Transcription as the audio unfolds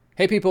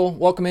Hey people,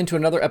 welcome into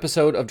another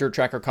episode of Dirt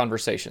Tracker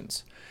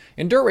Conversations.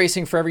 In dirt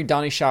racing, for every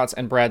Donny, Schatz,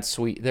 and Brad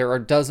Sweet, there are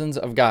dozens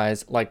of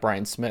guys like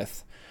Brian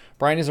Smith.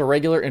 Brian is a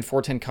regular in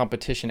 410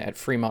 competition at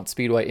Fremont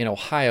Speedway in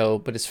Ohio,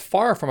 but is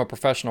far from a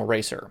professional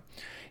racer.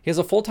 He has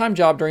a full-time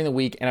job during the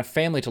week and a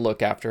family to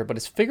look after, but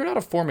has figured out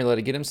a formula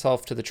to get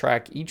himself to the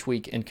track each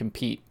week and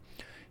compete.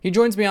 He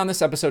joins me on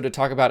this episode to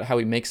talk about how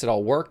he makes it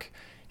all work,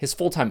 his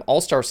full-time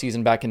All-Star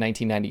season back in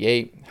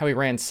 1998, how he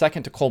ran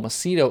second to Cole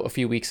Macedo a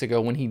few weeks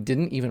ago when he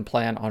didn't even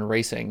plan on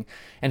racing,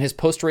 and his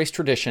post-race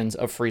traditions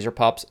of freezer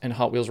pops and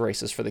Hot Wheels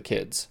races for the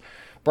kids.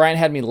 Brian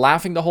had me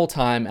laughing the whole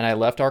time, and I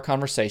left our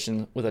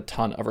conversation with a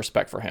ton of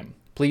respect for him.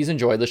 Please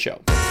enjoy the show.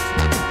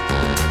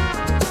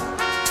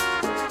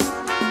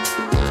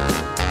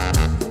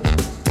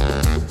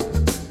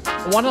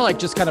 I want to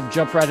just kind of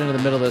jump right into the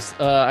middle of this.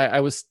 I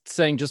was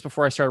saying just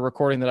before I started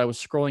recording that I was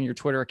scrolling your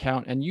Twitter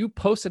account, and you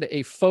posted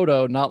a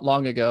photo not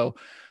long ago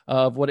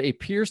of what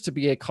appears to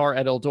be a car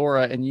at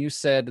Eldora, and you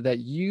said that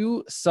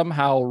you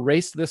somehow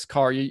raced this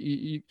car.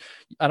 I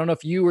don't know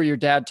if you or your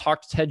dad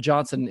talked Ted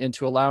Johnson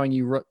into allowing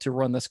you to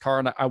run this car,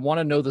 and I want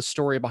to know the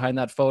story behind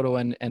that photo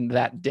and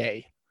that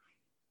day.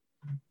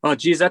 Oh,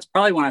 geez, that's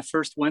probably when I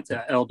first went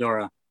to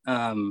Eldora.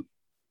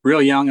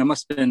 Real young. I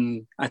must have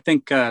been, I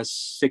think,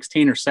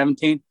 16 or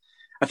 17.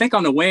 I think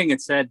on the wing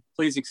it said,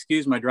 "Please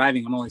excuse my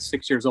driving. I'm only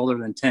 6 years older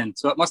than 10."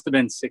 So it must have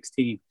been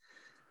 16.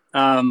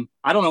 I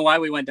don't know why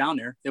we went down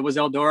there. It was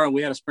Eldora.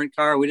 We had a sprint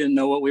car. We didn't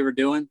know what we were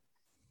doing.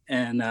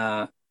 And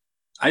I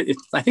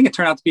think it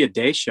turned out to be a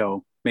day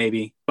show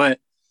maybe, but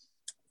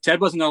Ted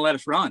wasn't going to let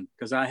us run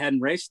because I hadn't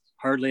raced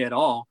hardly at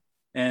all.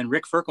 And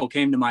Rick Ferkel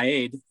came to my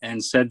aid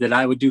and said that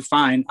I would do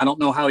fine. I don't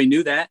know how he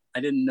knew that. I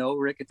didn't know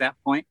Rick at that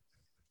point.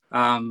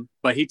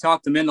 But he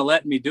talked him into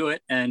letting me do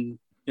it. And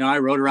I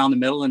rode around the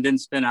middle and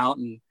didn't spin out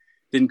and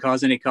didn't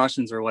cause any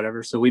cautions or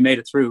whatever. So we made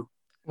it through.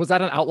 Was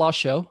that an outlaw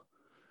show?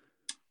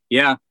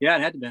 Yeah, it had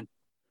to have been.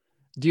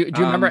 Do you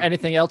remember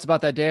anything else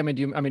about that day?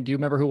 Do you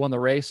remember who won the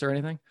race or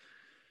anything?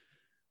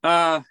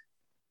 I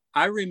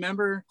don't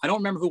remember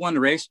who won the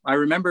race. I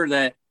remember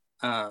that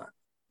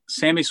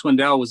Sammy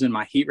Swindell was in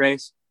my heat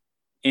race,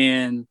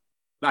 and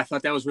I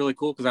thought that was really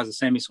cool because I was a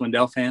Sammy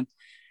Swindell fan.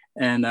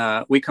 And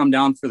we come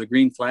down for the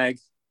green flag,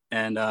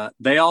 and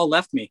they all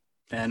left me.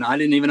 And I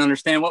didn't even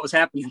understand what was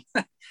happening.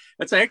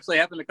 That's actually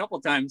happened a couple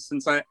of times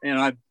since I've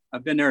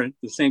been there.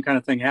 The same kind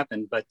of thing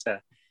happened. But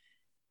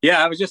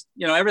I was just,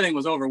 everything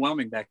was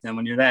overwhelming back then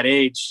when you're that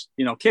age.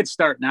 Kids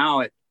start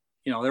now at,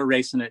 they're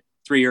racing at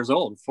 3 years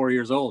old, 4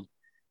 years old.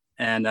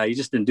 And you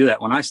just didn't do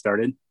that when I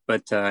started.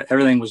 But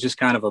everything was just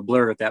kind of a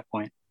blur at that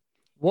point.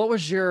 What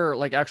was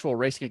your actual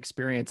racing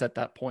experience at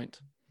that point?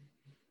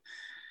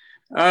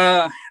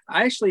 I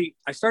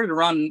started to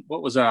run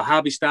what was a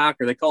hobby stock,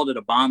 or they called it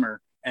a bomber,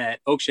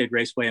 at Oakshade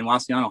Raceway in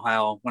Wasion,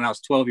 Ohio, when I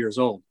was 12 years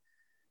old.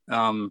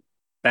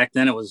 Back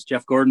then it was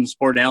Jeff Gordon,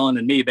 Sport Allen,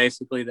 and me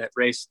basically that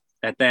raced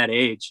at that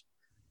age.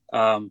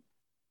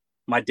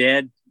 My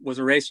dad was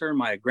a racer.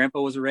 My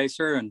grandpa was a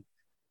racer. And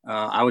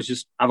I've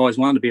always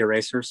wanted to be a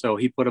racer. So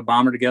he put a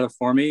bomber together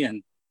for me,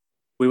 and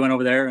we went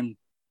over there, and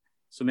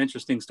some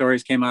interesting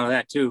stories came out of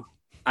that too.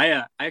 I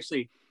don't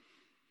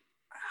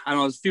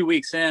know, it was a few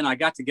weeks in, I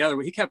got together.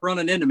 He kept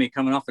running into me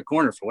coming off the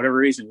corner for whatever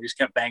reason. We just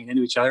kept banging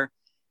into each other.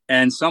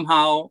 And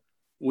somehow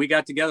we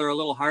got together a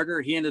little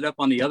harder. He ended up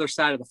on the other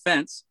side of the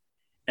fence,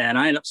 and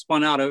I ended up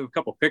spun out of a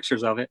couple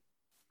pictures of it.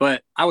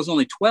 But I was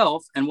only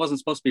 12 and wasn't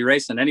supposed to be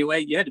racing anyway.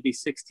 You had to be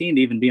 16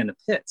 to even be in the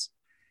pits.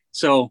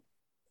 So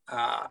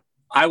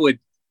I would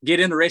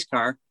get in the race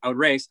car. I would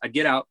race. I'd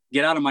get out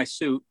of my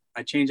suit.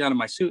 I'd change out of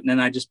my suit, and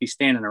then I'd just be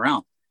standing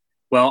around.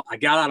 Well, I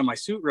got out of my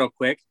suit real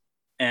quick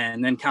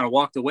and then kind of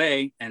walked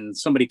away, and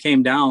somebody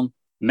came down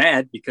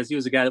mad because he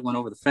was the guy that went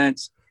over the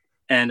fence,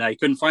 and I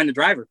couldn't find the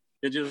driver.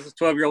 It was a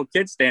 12-year-old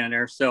kid standing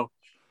there. So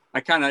I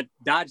kind of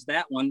dodged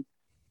that one.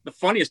 The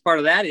funniest part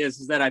of that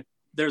is that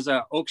there's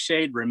a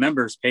Oakshade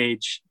Remembers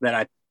page that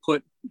I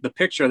put the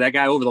picture of that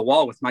guy over the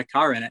wall with my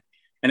car in it.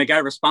 And a guy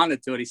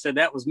responded to it. He said,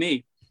 that was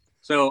me.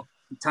 So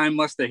time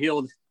must have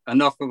healed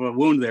enough of a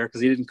wound there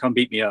because he didn't come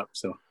beat me up.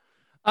 So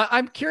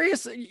I'm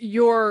curious,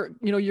 your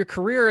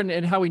career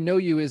and how we know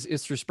you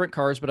is through sprint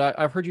cars, but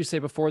I've heard you say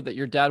before that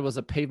your dad was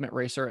a pavement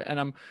racer, and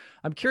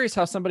I'm curious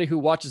how somebody who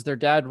watches their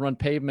dad run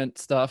pavement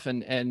stuff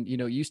and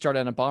you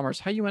started on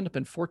bombers, how you end up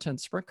in 410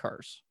 sprint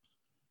cars.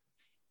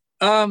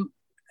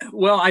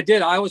 Well, I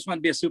did. I always wanted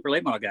to be a super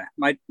late model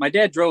guy. My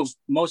dad drove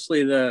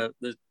mostly the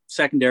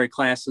secondary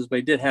classes, but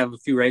he did have a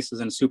few races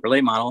in a super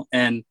late model,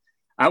 and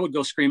I would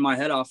go scream my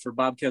head off for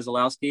Bob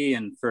Keselowski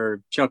and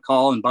for Chuck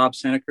Hall and Bob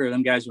Seneca.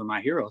 Them guys were my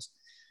heroes.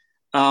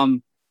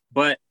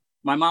 But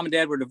my mom and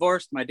dad were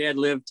divorced. My dad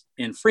lived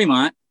in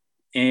Fremont,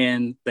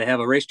 and they have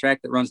a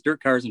racetrack that runs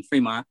dirt cars in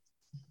Fremont.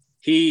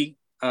 He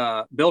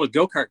built a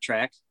go-kart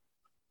track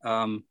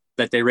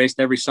that they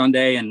raced every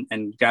Sunday,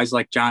 and guys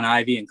like John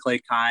Ivey and Clay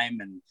Kime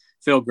and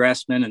Phil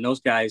Gressman and those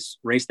guys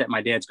raced at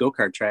my dad's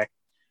go-kart track.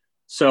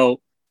 So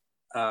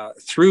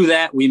through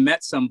that, we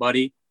met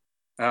somebody,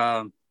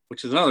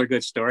 which is another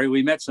good story.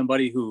 We met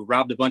somebody who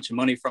robbed a bunch of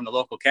money from the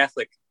local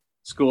Catholic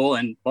school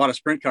and bought a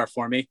sprint car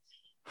for me.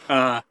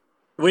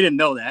 We didn't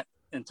know that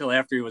until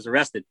after he was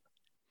arrested.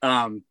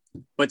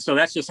 But so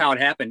that's just how it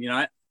happened.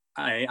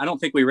 I don't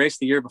think we raced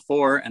the year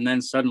before, and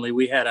then suddenly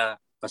we had a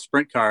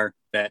sprint car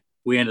that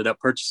we ended up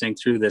purchasing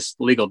through this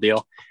legal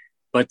deal.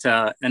 But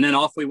and then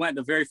off we went.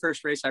 The very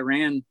first race I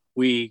ran,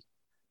 we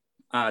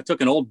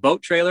took an old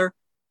boat trailer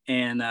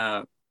and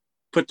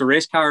put the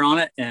race car on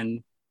it,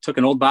 and took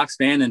an old box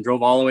van and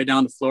drove all the way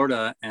down to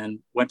Florida and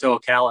went to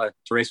Ocala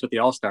to race with the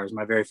All-Stars,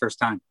 my very first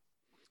time.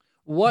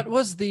 What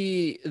was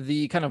the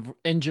kind of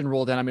engine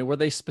roll then? I mean, were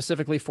they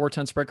specifically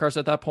 410 sprint cars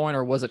at that point,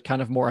 or was it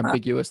kind of more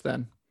ambiguous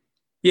then?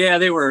 Yeah,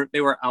 they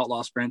were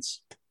outlaw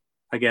sprints,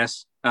 I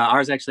guess.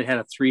 Ours actually had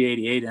a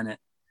 388 in it.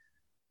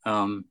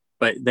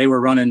 But they were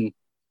running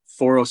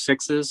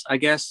 406s, I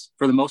guess,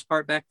 for the most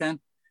part back then.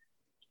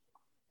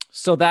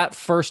 So that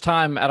first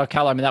time at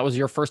Ocala, I mean, that was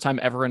your first time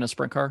ever in a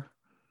sprint car?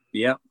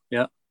 Yep.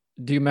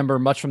 Do you remember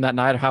much from that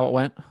night or how it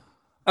went?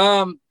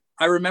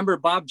 I remember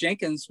Bob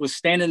Jenkins was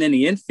standing in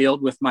the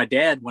infield with my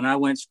dad when I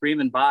went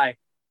screaming by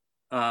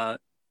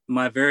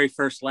my very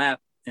first lap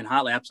in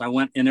hot laps. I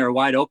went in there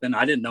wide open.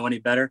 I didn't know any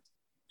better.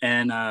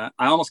 And I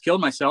almost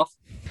killed myself,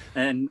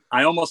 and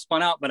I almost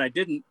spun out, but I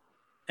didn't.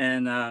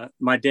 And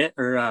my dad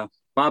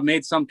Bob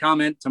made some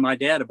comment to my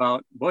dad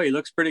about, boy, he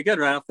looks pretty good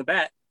right off the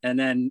bat. And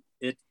then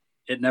it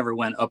never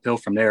went uphill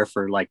from there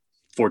for like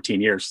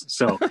 14 years.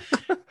 So,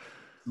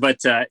 but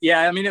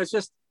yeah, I mean, it was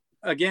just,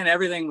 again,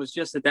 everything was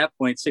just at that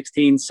point,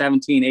 16,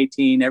 17,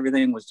 18,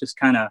 everything was just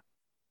kind of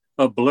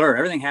a blur.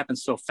 Everything happened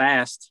so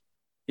fast,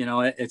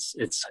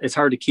 it's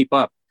hard to keep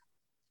up.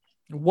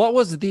 What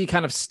was the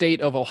kind of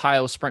state of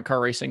Ohio sprint car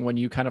racing when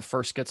you kind of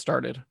first get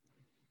started?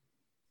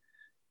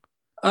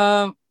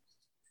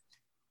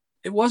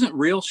 It wasn't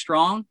real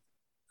strong.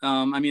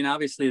 I mean,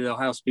 obviously the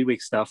Ohio Speedway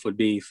stuff would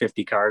be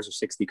 50 cars or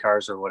 60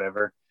 cars or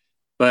whatever,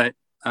 but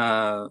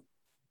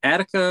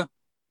Attica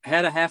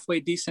had a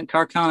halfway decent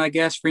car count, I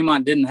guess.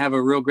 Fremont didn't have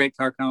a real great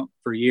car count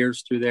for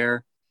years through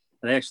there.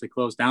 They actually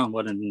closed down,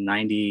 in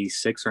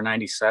 96 or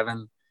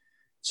 97,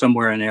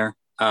 somewhere in there.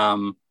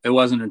 It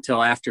wasn't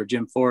until after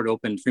Jim Ford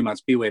opened Fremont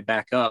Speedway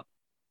back up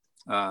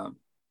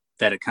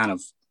that it kind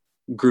of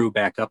grew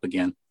back up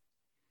again.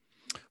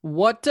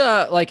 What,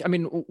 I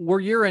mean,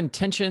 were your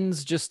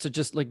intentions just to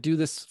do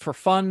this for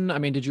fun? I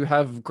mean, did you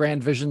have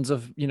grand visions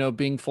of,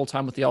 being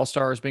full-time with the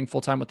All-Stars, being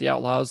full-time with the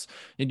Outlaws?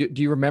 Do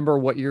you remember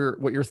what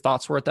your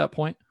thoughts were at that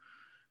point?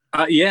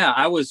 Yeah,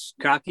 I was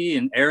cocky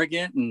and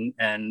arrogant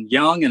and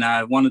young, and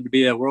I wanted to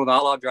be a world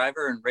outlaw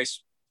driver and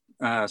race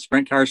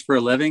sprint cars for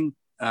a living.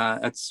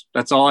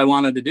 That's all I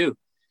wanted to do.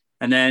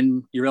 And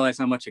then you realize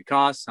how much it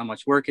costs, how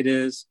much work it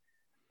is.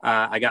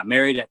 I got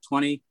married at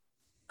 20.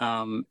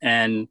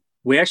 And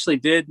I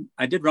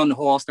did run the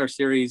whole All-Star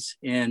Series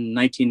in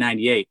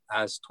 1998.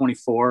 I was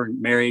 24,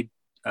 married,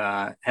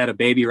 had a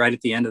baby right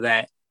at the end of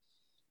that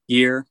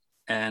year.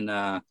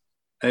 And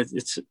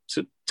it's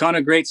a ton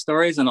of great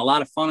stories and a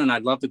lot of fun. And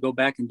I'd love to go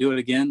back and do it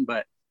again.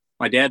 But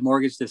my dad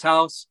mortgaged his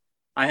house.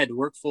 I had to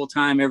work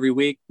full-time every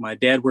week. My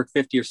dad worked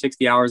 50 or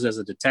 60 hours as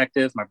a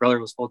detective. My brother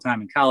was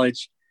full-time in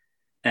college.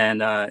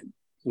 And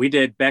we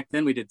did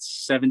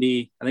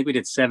 70, I think we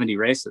did 70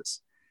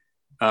 races.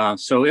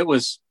 So it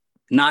was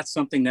not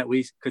something that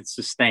we could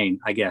sustain,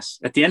 I guess.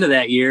 At the end of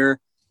that year,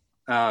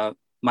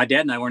 my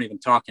dad and I weren't even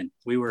talking.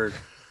 We were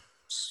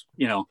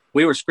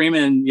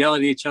screaming and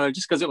yelling at each other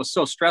just because it was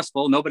so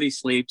stressful. Nobody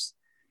sleeps.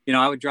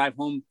 I would drive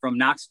home from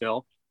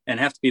Knoxville and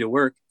have to be to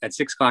work at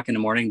 6 o'clock in the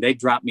morning. They'd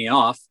drop me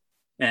off,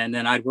 and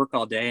then I'd work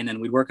all day, and then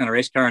we'd work on a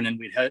race car, and then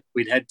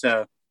we'd head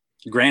to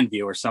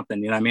Grandview or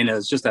something. It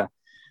was just a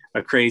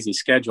crazy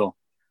schedule.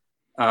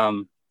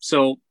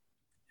 So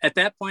at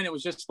that point, it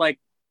was just like,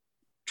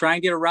 try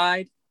and get a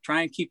ride,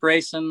 try and keep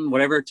racing,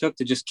 whatever it took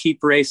to just keep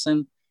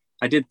racing.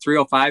 I did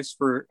 305s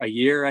for a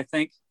year, I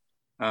think.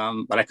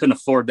 But I couldn't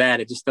afford that.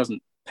 It just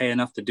doesn't pay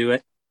enough to do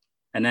it.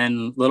 And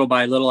then little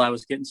by little, I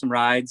was getting some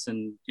rides,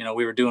 and,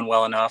 we were doing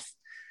well enough.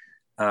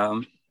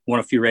 Won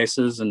a few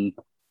races, and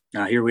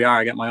here we are.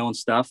 I got my own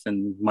stuff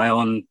and my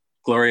own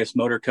glorious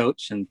motor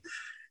coach, and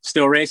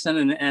still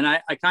racing. And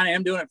I kind of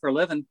am doing it for a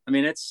living. I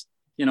mean, it's,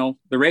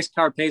 the race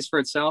car pays for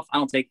itself. I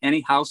don't take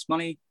any house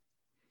money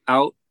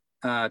out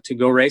to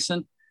go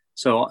racing.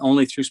 So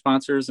only through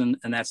sponsors and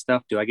that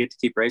stuff do I get to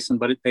keep racing,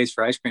 but it pays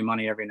for ice cream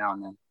money every now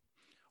and then.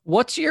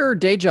 What's your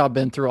day job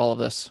been through all of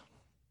this?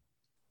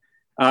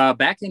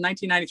 Back in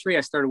 1993,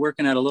 I started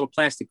working at a little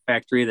plastic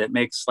factory that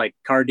makes like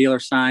car dealer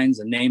signs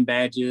and name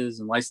badges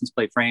and license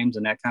plate frames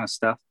and that kind of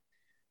stuff.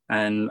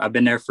 And I've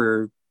been there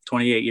for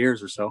 28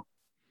 years or so.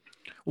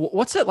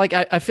 What's it like?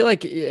 I feel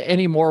like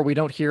anymore we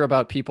don't hear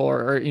about people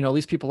or at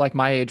least people like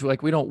my age,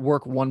 like we don't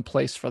work one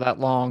place for that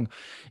long.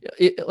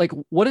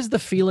 What is the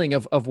feeling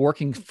of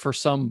working for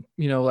some,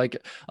 like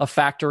a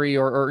factory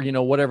or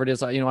whatever it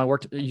is? I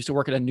used to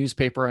work at a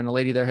newspaper, and a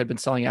lady there had been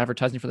selling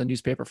advertising for the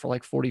newspaper for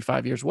like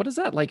 45 years. What is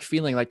that like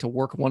feeling like to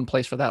work one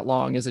place for that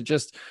long? Is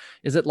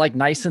it like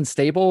nice and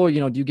stable? Do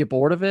you get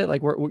bored of it?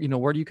 Like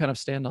where do you kind of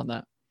stand on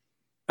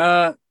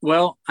that?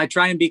 Well, I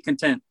try and be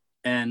content,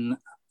 and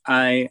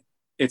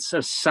it's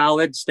a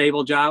solid,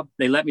 stable job.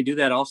 They let me do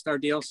that all-star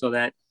deal. So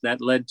that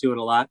led to it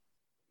a lot.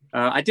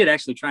 I did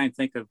actually try and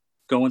think of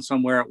going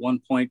somewhere at one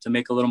point to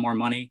make a little more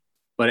money,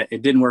 but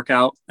it didn't work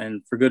out,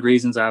 and for good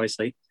reasons,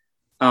 obviously.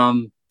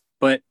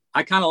 But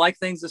I kind of like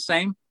things the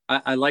same.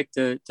 I like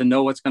to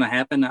know what's going to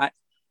happen. I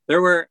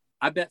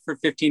bet for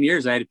 15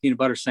 years, I had a peanut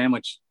butter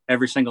sandwich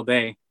every single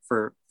day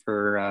for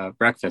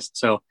breakfast.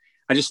 So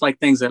I just like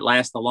things that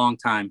last a long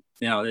time.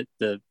 You know,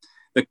 the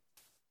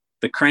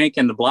crank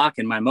and the block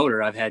in my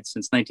motor I've had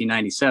since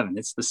 1997.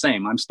 It's the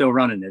same. I'm still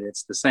running it.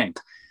 It's the same.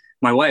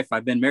 My wife,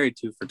 I've been married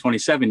to for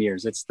 27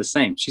 years. It's the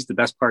same. She's the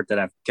best part that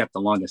I've kept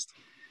the longest.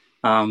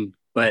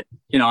 But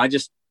you know, I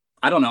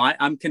don't know.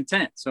 I'm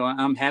content. So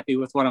I'm happy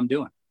with what I'm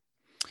doing.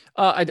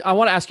 I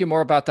want to ask you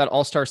more about that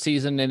all-star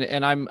season.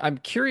 And I'm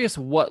curious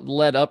what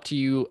led up to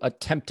you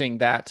attempting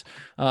that,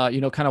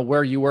 kind of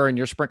where you were in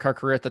your sprint car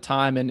career at the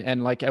time.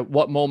 And like at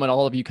what moment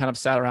all of you kind of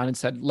sat around and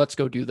said, let's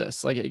go do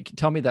this. Like,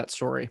 tell me that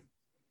story.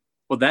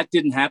 Well, that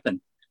didn't happen.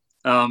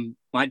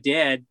 My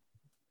dad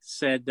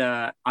said,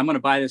 I'm going to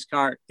buy this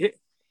car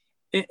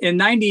in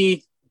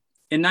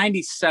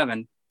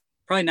 97,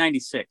 probably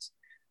 96.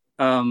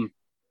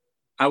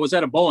 I was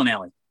at a bowling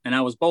alley and I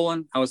was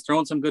bowling. I was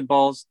throwing some good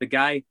balls. The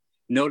guy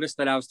noticed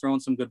that I was throwing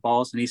some good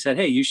balls and he said,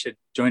 hey, you should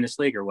join this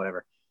league or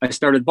whatever. I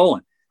started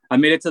bowling. I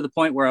made it to the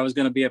point where I was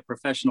going to be a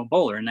professional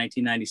bowler in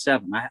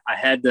 1997. I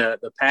had the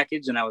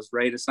package and I was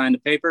ready to sign the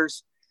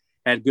papers,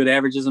 had good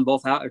averages in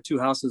two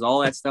houses, all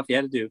that stuff you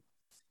had to do.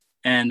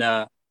 And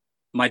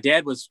my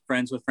dad was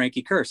friends with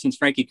Frankie Kerr. Since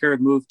Frankie Kerr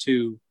had moved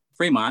to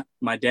Fremont,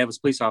 my dad was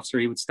a police officer.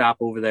 He would stop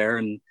over there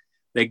and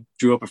they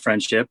drew up a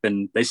friendship,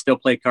 and they still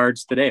play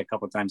cards today a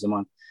couple of times a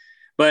month.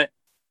 But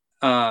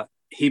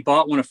he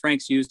bought one of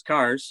Frank's used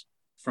cars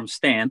from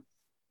Stan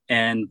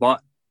and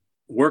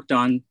worked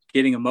on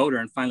getting a motor,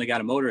 and finally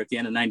got a motor at the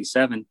end of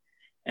 97.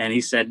 And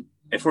he said,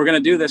 if we're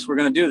going to do this, we're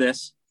going to do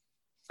this.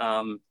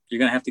 You're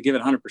going to have to give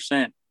it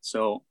 100%.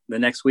 So the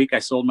next week I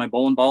sold my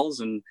bowling balls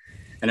and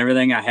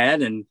everything I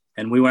had, and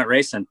we went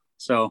racing.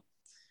 So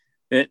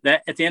at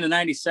the end of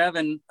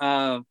 97,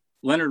 Leonard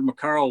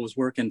McCarl was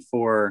working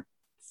for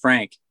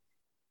Frank,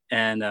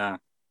 and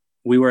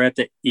we were at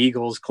the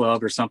Eagles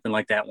Club or something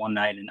like that one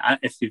night. And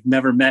if you've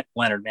never met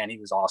Leonard, man, he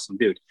was awesome,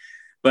 dude.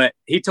 But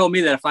he told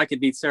me that if I could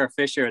beat Sarah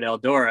Fisher at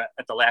Eldora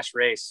at the last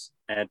race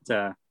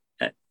or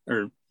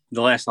the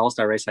last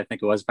All-Star race, I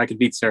think it was, if I could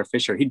beat Sarah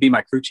Fisher, he'd be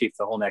my crew chief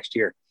the whole next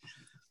year.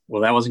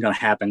 Well, that wasn't going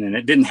to happen, and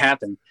it didn't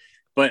happen.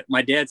 But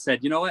my dad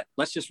said, you know what,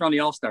 let's just run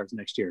the All-Stars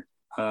next year.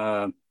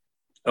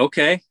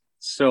 Okay.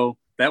 So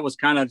that was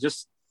kind of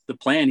just the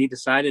plan. He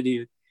decided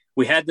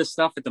we had this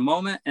stuff at the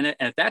moment. And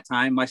at that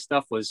time, my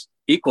stuff was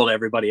equal to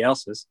everybody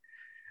else's.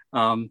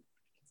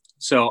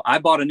 So I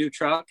bought a new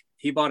truck.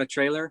 He bought a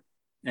trailer,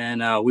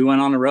 and we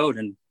went on the road,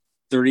 and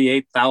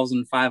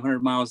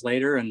 38,500 miles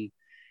later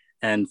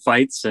and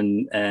fights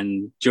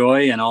and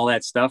joy and all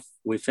that stuff.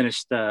 We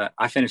finished,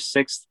 I finished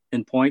sixth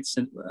in points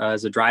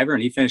as a driver,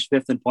 and he finished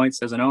fifth in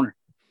points as an owner.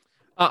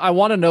 I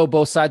want to know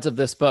both sides of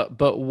this,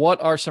 but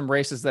what are some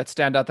races that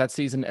stand out that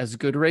season as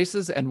good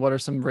races, and what are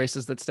some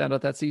races that stand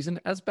out that season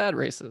as bad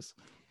races?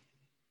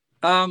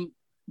 There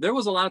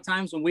was a lot of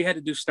times when we had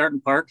to do start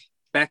and park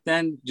back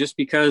then, just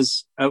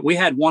because we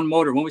had one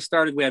motor. When we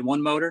started, we had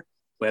one motor,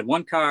 we had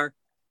one car,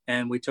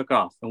 and we took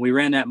off, and we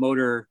ran that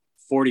motor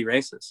 40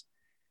 races.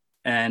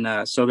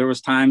 And so there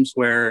was times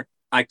where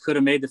I could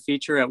have made the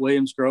feature at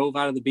Williams Grove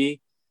out of the B,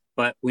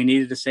 but we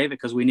needed to save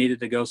it because we needed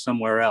to go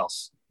somewhere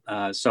else.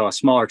 So a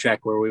smaller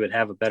track where we would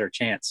have a better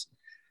chance.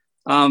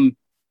 I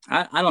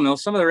don't know.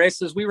 Some of the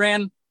races we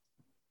ran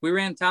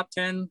top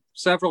 10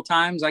 several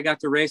times. I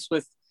got to race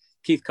with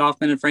Keith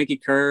Kaufman and Frankie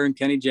Kerr and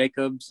Kenny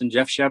Jacobs and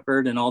Jeff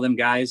Shepard and all them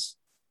guys.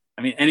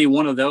 I mean, any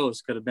one of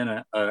those could have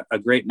been a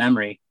great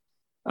memory.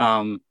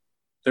 There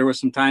were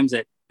some times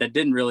that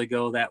didn't really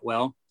go that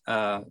well,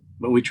 but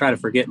we try to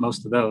forget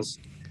most of those.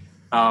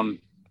 At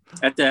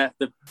I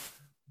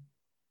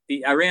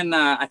think I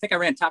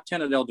ran top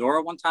 10 at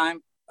Eldora one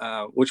time.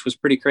 Which was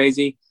pretty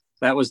crazy.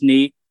 That was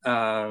neat. We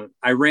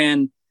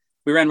ran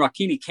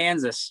Rockini,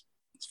 Kansas,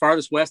 as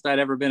farthest west I'd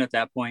ever been at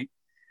that point.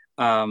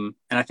 And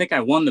I think I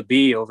won the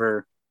B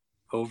over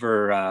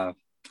I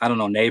don't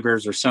know,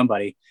 neighbors or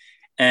somebody.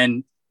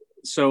 And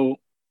so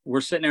we're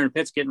sitting there in the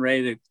pits getting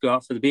ready to go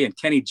out for the B, and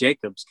Kenny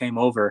Jacobs came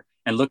over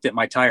and looked at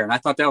my tire. And I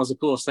thought that was the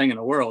coolest thing in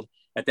the world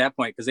at that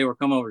point, because they were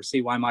coming over to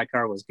see why my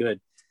car was good.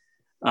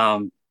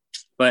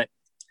 But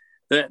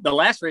the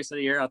last race of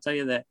the year, I'll tell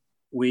you that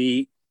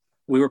we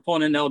were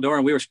pulling in Eldora,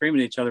 and we were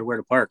screaming at each other where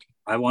to park.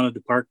 I wanted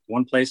to park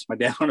one place. My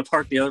dad wanted to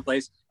park the other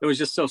place. It was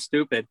just so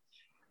stupid.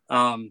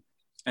 And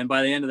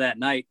by the end of that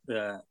night,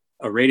 a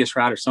radius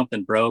rod or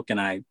something broke, and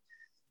I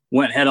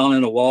went head on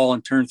in a wall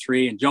in turn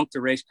 3 and jumped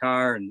the race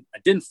car. And I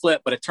didn't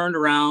flip, but I turned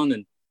around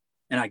and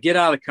I get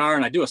out of the car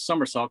and I do a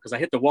somersault because I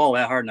hit the wall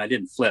that hard and I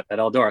didn't flip at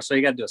Eldora. So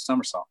you got to do a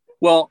somersault.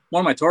 Well,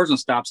 one of my torsion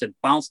stops had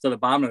bounced to the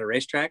bottom of the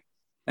racetrack.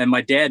 And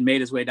my dad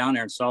made his way down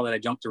there and saw that I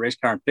jumped the race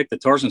car and picked the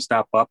torsion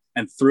stop up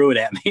and threw it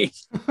at me.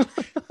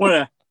 What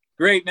a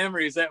great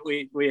memories that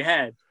we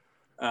had.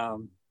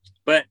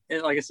 But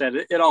like I said,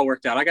 it all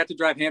worked out. I got to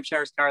drive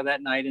Hampshire's car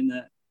that night in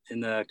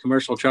the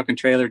commercial truck and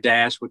trailer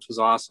dash, which was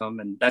awesome.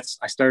 And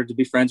I started to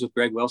be friends with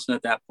Greg Wilson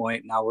at that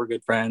point. Now we're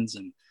good friends,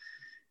 and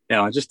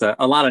just a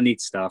lot of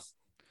neat stuff.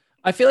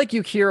 I feel like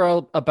you hear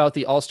about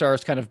the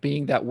All-Stars kind of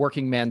being that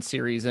working man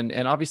series. And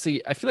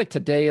obviously I feel like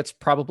today it's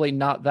probably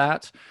not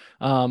that.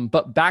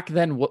 But back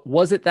then,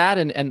 was it that?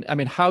 And I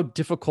mean, how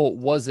difficult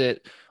was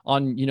it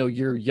on,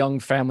 your young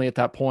family at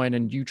that point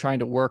and you trying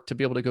to work to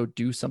be able to go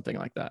do something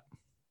like that?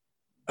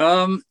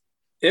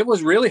 It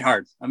was really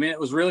hard. I mean, it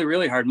was really,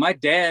 really hard. My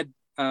dad,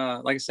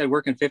 like I said,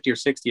 working 50 or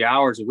 60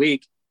 hours a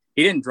week,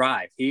 he didn't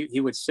drive. He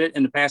would sit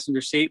in the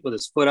passenger seat with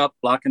his foot up,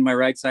 blocking my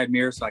right side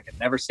mirror so I could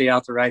never see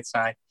out the right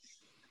side.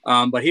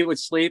 But he would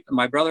sleep.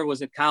 My brother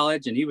was at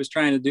college and he was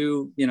trying to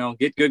do,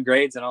 get good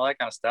grades and all that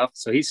kind of stuff.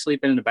 So he's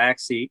sleeping in the back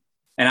seat.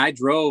 And I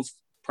drove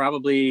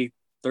probably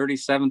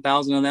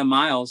 37,000 of them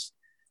miles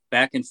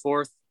back and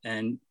forth.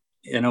 And,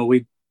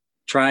 we'd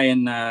try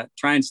and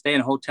stay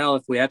in a hotel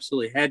if we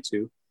absolutely had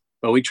to,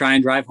 but we try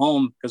and drive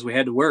home because we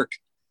had to work.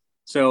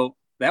 So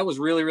that was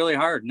really, really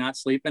hard, not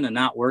sleeping and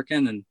not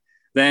working. And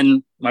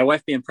then my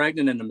wife being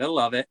pregnant in the middle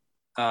of it.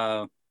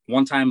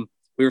 One time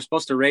we were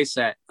supposed to race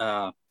at,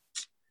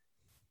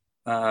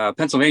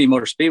 Pennsylvania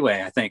Motor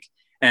Speedway, I think.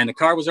 And the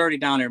car was already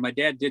down there. My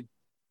dad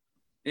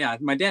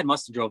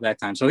must have drove that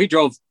time. So he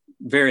drove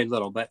very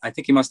little, but I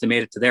think he must have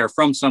made it to there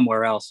from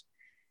somewhere else.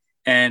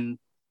 And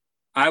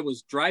I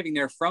was driving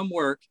there from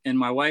work in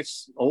my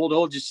wife's old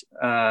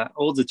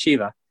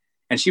Achieva,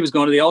 and she was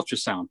going to the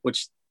ultrasound,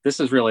 which this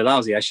is really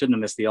lousy. I shouldn't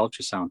have missed the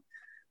ultrasound,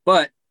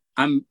 but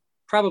I'm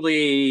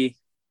probably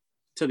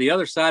to the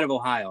other side of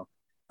Ohio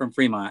from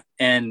Fremont,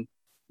 and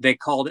they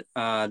called it,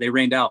 they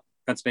rained out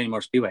Pennsylvania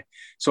Motor Speedway.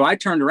 So I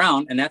turned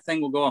around and that thing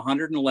will go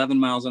 111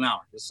 miles an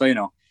hour. Just so you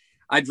know,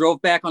 I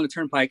drove back on the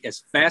turnpike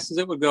as fast as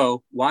it would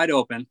go, wide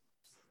open.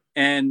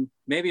 And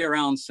maybe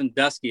around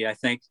Sandusky, I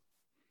think,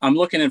 I'm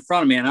looking in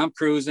front of me and I'm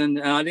cruising,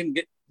 and I didn't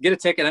get a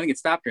ticket. I didn't get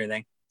stopped or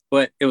anything,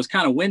 but it was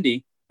kind of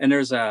windy. And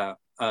there's a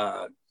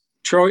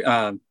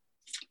motorhome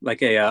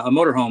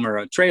or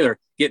a trailer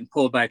getting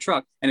pulled by a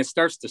truck, and it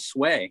starts to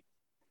sway.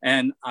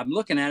 And I'm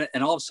looking at it,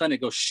 and all of a sudden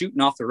it goes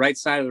shooting off the right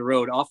side of the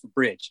road, off a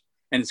bridge.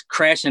 And it's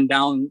crashing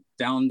down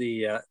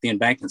the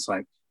embankment. So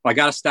I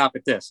got to stop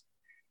at this.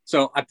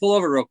 So I pull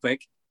over real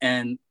quick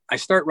and I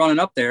start running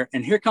up there.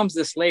 And here comes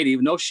this lady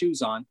with no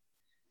shoes on.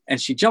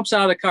 And she jumps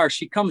out of the car.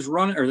 She comes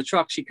running, or the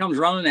truck. She comes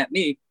running at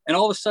me. And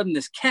all of a sudden,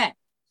 this cat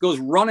goes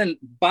running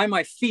by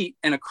my feet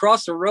and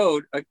across the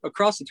road,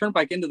 across the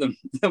turnpike into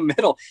the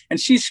middle. And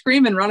she's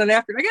screaming, running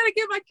after me. I got to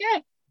get my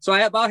cat. So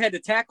I about had to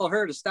tackle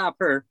her to stop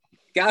her,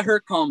 got her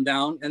calmed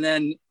down. And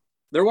then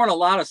there weren't a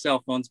lot of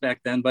cell phones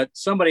back then, but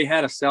somebody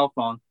had a cell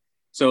phone.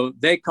 So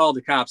they called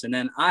the cops, and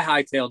then I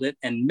hightailed it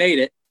and made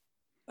it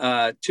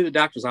to the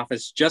doctor's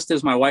office just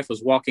as my wife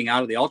was walking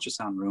out of the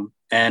ultrasound room.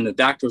 And the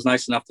doctor was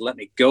nice enough to let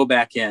me go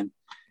back in.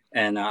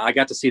 And I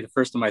got to see the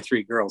first of my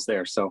 3 girls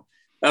there. So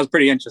that was a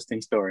pretty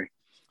interesting story.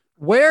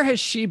 Where has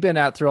she been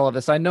at through all of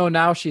this? I know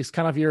now she's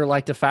kind of your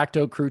de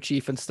facto crew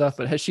chief and stuff,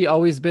 but has she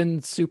always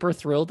been super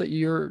thrilled that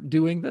you're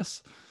doing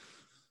this?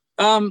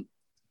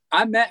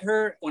 I met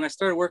her when I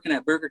started working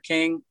at Burger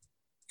King,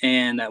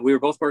 and we were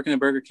both working at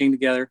Burger King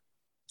together.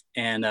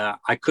 And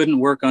I couldn't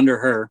work under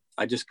her.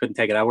 I just couldn't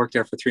take it. I worked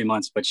there for 3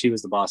 months, but she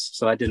was the boss,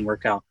 so that didn't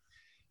work out.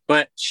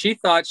 But she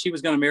thought she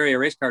was going to marry a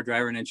race car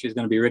driver, and then she was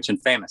going to be rich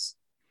and famous.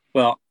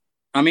 Well,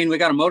 I mean, we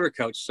got a motor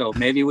coach, so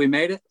maybe we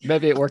made it.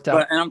 Maybe it worked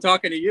out. And I'm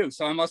talking to you,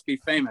 so I must be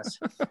famous.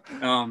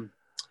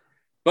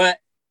 But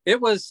it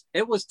was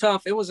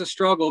tough. It was a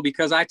struggle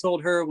because I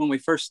told her when we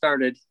first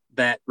started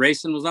that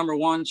racing was number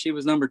 1, she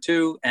was number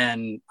 2,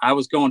 and I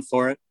was going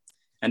for it.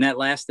 And that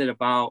lasted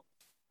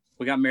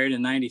we got married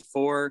in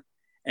 94,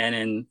 and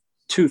in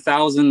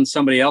 2000,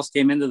 somebody else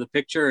came into the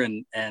picture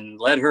and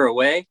led her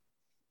away.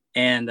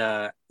 And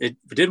it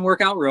didn't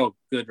work out real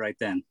good right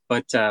then.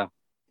 But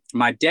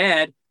my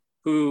dad,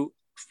 who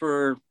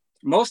for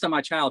most of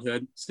my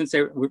childhood, since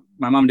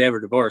my mom and dad were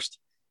divorced,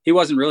 he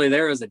wasn't really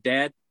there as a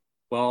dad.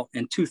 Well,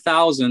 in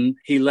 2000,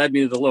 he led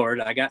me to the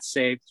Lord. I got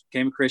saved,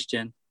 became a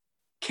Christian,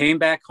 came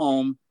back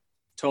home,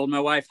 told my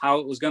wife how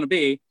it was going to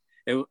be.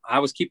 I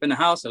was keeping the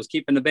house. I was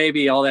keeping the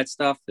baby, all that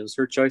stuff. It was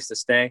her choice to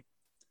stay.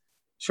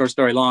 Short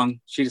story long,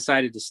 she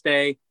decided to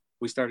stay.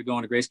 We started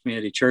going to Grace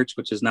Community Church,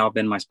 which has now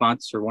been my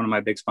sponsor, one of my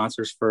big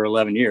sponsors for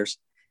 11 years.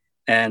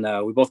 And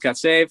we both got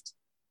saved.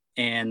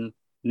 And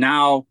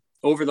now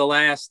over the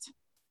last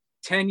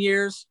 10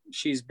 years,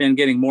 she's been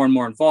getting more and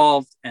more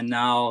involved. And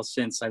now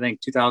since I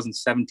think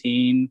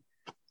 2017,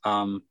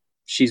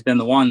 she's been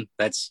the one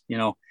that's,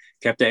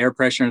 kept the air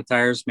pressure in the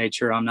tires, made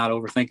sure I'm not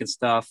overthinking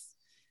stuff,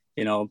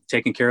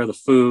 taking care of the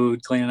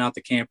food, cleaning out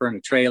the camper and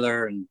the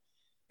trailer. And,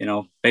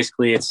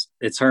 basically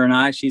it's her and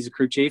I. She's a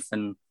crew chief,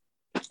 and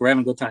we're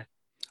having a good time.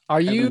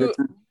 Are you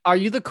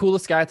the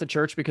coolest guy at the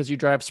church because you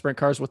drive sprint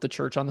cars with the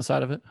church on the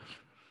side of it?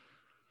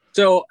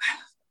 So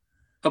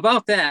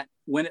about that,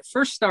 when it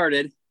first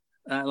started,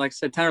 like I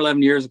said, 10 or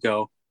 11 years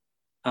ago,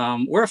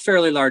 we're a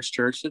fairly large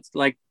church. It's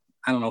like,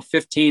 I don't know,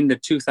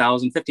 1,500 to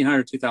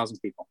 2,000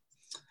 people.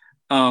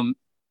 Um,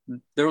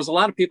 there was a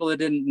lot of people that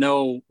didn't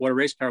know what a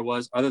race car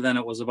was, other than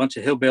it was a bunch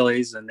of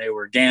hillbillies and they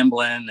were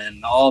gambling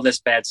and all this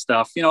bad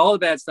stuff, all the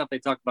bad stuff they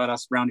talk about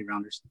us roundy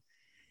rounders.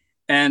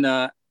 And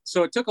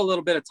so it took a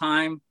little bit of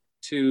time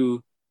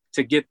to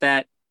get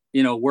that,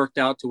 worked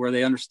out to where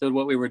they understood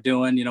what we were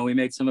doing. We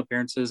made some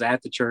appearances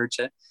at the church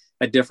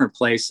at different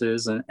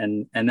places.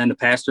 And then the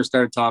pastor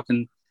started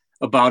talking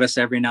about us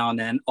every now and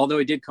then, although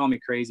he did call me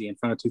crazy in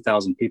front of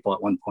 2,000 people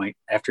at one point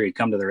after he'd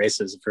come to the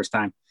races the first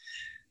time.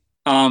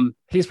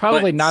 He's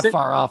probably not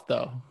far off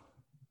though.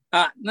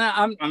 No,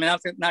 I'm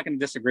not going to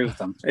disagree with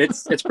him.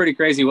 It's pretty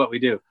crazy what we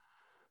do.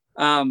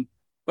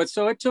 But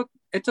so it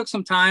took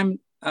some time.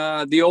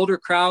 The older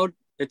crowd,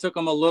 it took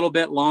them a little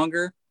bit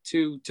longer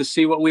to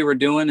see what we were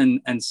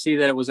doing and see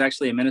that it was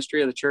actually a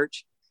ministry of the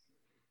church.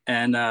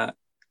 And,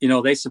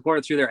 they support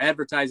it through their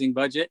advertising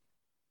budget.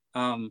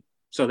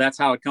 So that's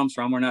how it comes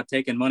from. We're not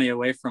taking money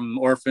away from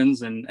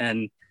orphans and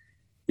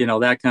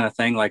that kind of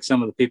thing, like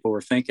some of the people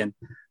were thinking.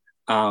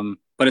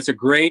 But it's a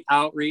great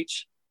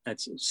outreach.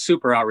 It's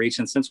super outreach.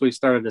 And since we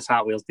started this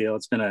Hot Wheels deal,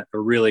 it's been a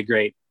really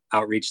great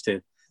outreach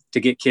to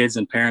get kids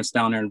and parents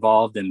down there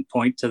involved and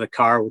point to the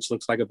car, which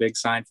looks like a big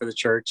sign for the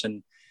church,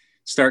 and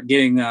start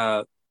getting,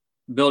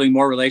 building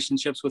more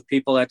relationships with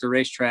people at the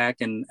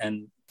racetrack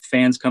and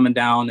fans coming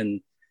down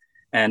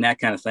and that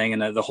kind of thing.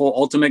 And the whole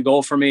ultimate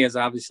goal for me is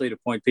obviously to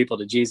point people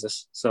to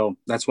Jesus. So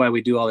that's why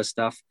we do all this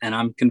stuff. And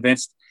I'm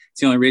convinced it's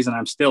the only reason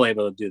I'm still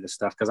able to do this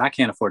stuff, because I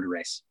can't afford to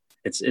race.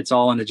 It's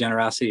all in the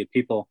generosity of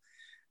people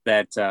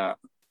that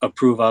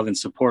approve of and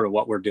support of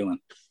what we're doing.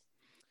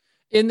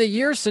 In the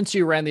years since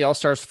you ran the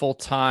All-Stars full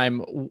time,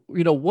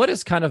 what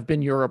has kind of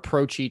been your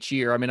approach each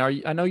year? I mean,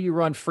 I know you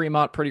run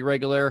Fremont pretty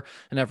regular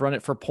and have run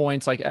it for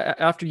points. Like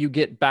after you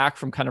get back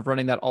from kind of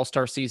running that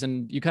All-Star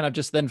season, you kind of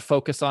just then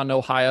focus on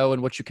Ohio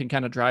and what you can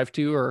kind of drive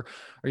to, or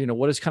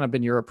what has kind of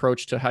been your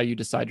approach to how you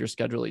decide your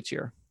schedule each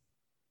year?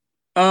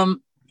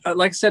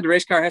 Like I said, the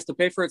race car has to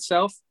pay for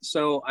itself.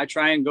 So I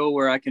try and go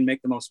where I can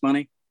make the most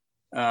money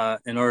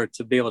in order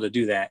to be able to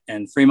do that.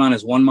 And Fremont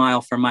is 1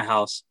 mile from my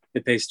house.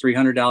 It pays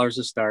 $300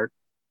 to start.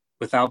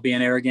 Without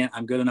being arrogant,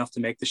 I'm good enough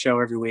to make the show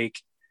every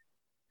week,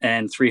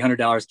 and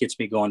 $300 gets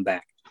me going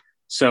back.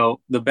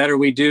 So the better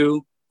we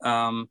do,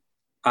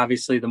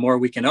 obviously, the more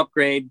we can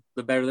upgrade,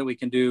 the better that we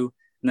can do.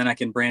 And then I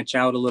can branch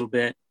out a little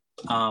bit.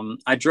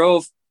 I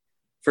drove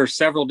for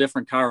several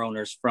different car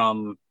owners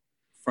from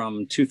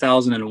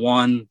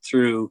 2001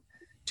 through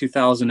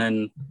 2000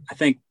 and I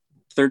think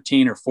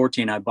 13 or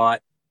 14. I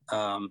bought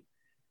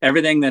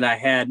everything that I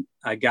had.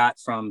 I got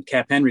from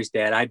Cap Henry's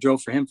dad. I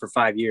drove for him for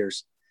 5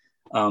 years.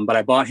 But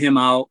I bought him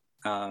out,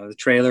 the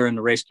trailer and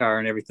the race car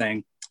and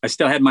everything. I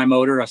still had my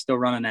motor. I was still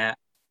running that.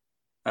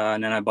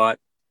 And then I bought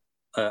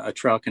a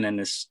truck and then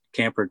this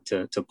camper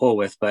to pull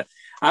with. But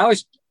I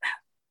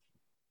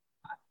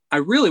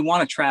really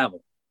want to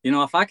travel.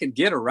 If I could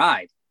get a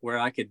ride where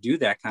I could do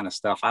that kind of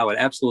stuff, I would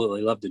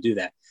absolutely love to do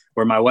that,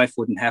 where my wife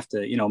wouldn't have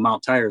to,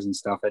 mount tires and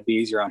stuff. That'd be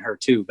easier on her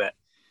too. But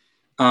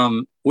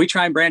we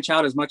try and branch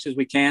out as much as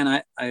we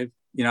can.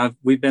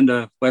 We've been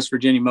to West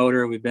Virginia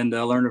Motor, we've been to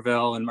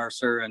Lernerville and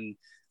Mercer and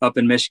up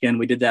in Michigan.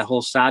 We did that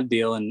whole sod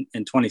deal in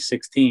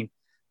 2016,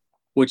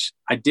 which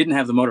I didn't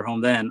have the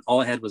motorhome then. All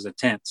I had was a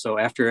tent. So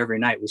after every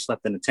night we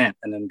slept in a tent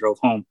and then drove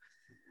home.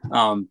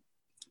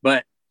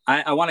 But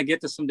I want to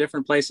get to some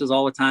different places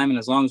all the time. And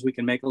as long as we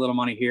can make a little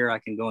money here, I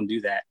can go and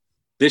do that.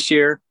 This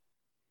year,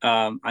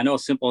 I know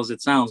as simple as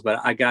it sounds, but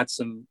I got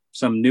some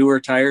newer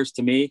tires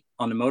to me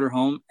on the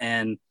motorhome,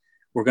 and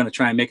we're going to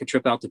try and make a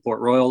trip out to Port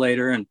Royal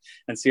later and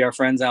see our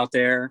friends out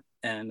there.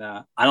 And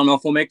I don't know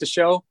if we'll make the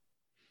show,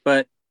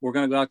 but we're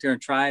going to go out there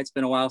and try. It's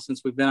been a while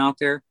since we've been out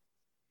there,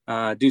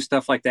 do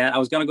stuff like that. I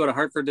was going to go to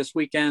Hartford this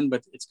weekend,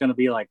 but it's going to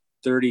be like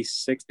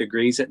 36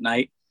 degrees at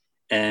night.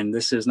 And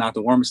this is not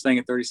the warmest thing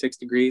at 36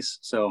 degrees.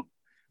 So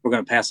we're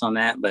going to pass on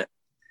that. But,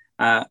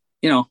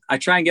 I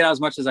try and get out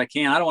as much as I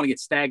can. I don't want to get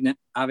stagnant.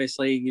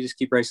 Obviously, you just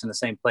keep racing the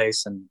same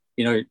place and,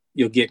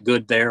 you'll get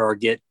good there or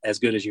get as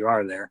good as you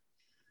are there.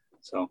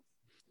 So.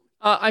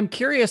 I'm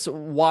curious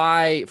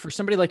why, for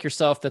somebody like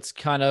yourself that's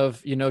kind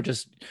of,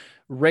 just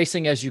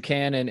racing as you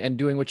can and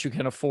doing what you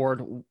can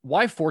afford,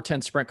 why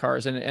 410 sprint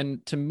cars?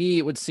 And to me,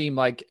 it would seem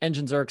like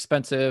engines are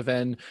expensive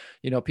and,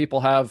 people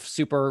have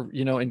super,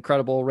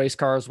 incredible race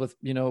cars with,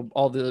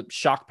 all the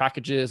shock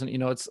packages and,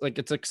 it's like,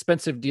 it's an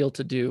expensive deal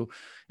to do.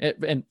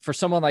 And for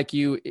someone like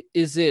you,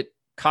 is it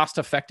cost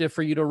effective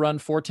for you to run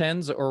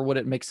 410s, or would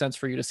it make sense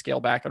for you to scale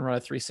back and run a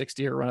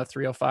 360 or run a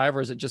 305?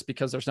 Or is it just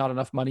because there's not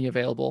enough money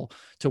available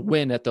to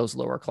win at those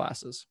lower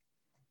classes?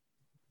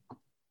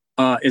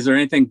 Is there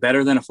anything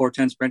better than a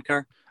 410 sprint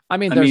car? I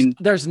mean,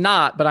 there's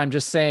not, but I'm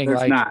just saying,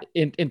 like, not.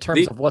 In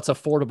terms of what's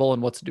affordable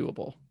and what's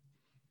doable.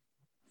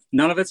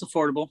 None of it's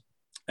affordable.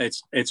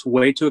 It's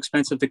way too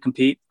expensive to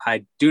compete.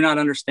 I do not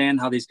understand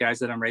how these guys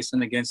that I'm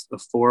racing against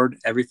afford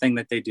everything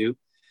that they do.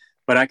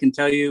 But I can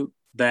tell you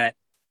that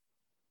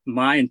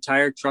my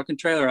entire truck and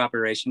trailer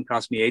operation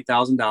cost me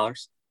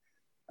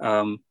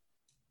 $8,000.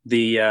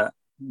 The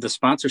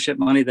sponsorship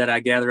money that I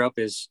gather up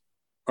is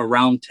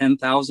around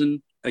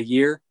 $10,000 a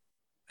year.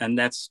 And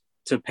that's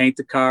to paint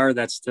the car.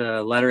 That's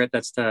to letter it.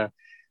 That's to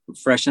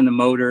freshen the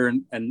motor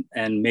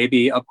and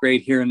maybe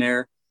upgrade here and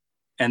there.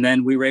 And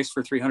then we race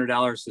for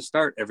 $300 to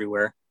start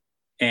everywhere.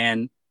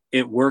 And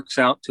it works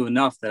out to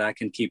enough that I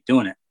can keep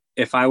doing it.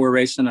 If I were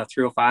racing a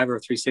 305 or a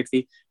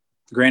 360,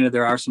 granted,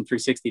 there are some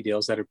 360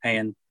 deals that are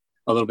paying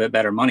a little bit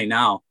better money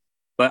now,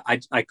 but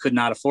I could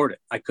not afford it.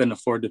 I couldn't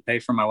afford to pay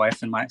for my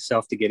wife and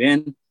myself to get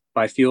in,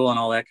 buy fuel and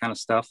all that kind of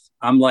stuff.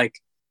 I'm like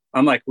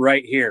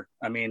right here.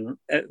 I mean,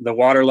 the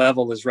water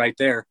level is right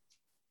there,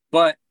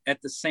 but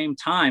at the same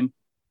time,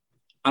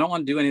 I don't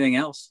want to do anything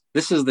else.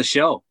 This is the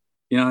show.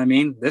 You know what I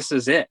mean? This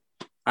is it.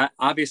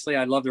 Obviously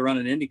I'd love to run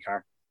an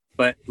IndyCar,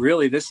 but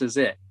really this is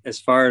it. As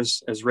far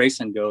as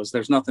racing goes,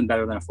 there's nothing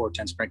better than a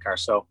 410 sprint car.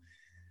 So,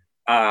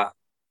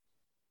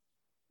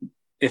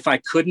 if I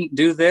couldn't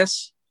do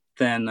this,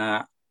 then,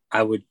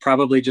 I would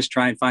probably just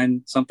try and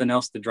find something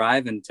else to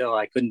drive until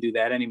I couldn't do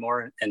that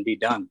anymore and be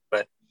done.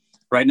 But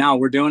right now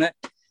we're doing it.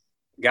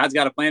 God's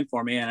got a plan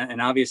for me. And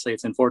obviously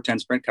it's in 410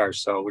 sprint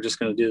cars. So we're just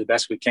going to do the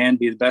best we can,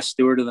 be the best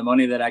steward of the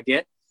money that I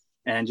get,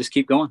 and just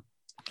keep going.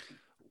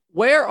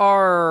 Where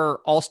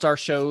are all-star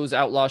shows,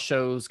 outlaw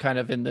shows kind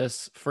of in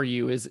this for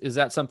you? Is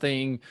that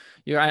something,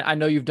 I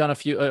know you've done a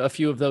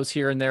few of those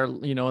here and there,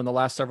 in the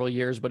last several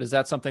years, but is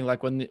that something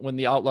like when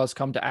the outlaws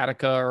come to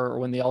Attica or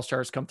when the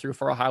all-stars come through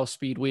for Ohio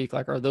Speed Week,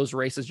 like are those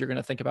races you're going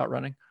to think about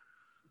running?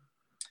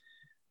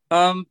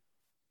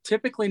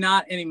 Typically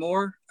not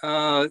anymore.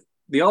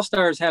 The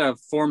all-stars had a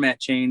format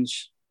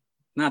change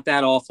not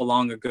that awful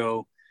long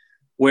ago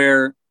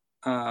where,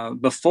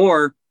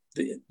 before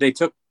they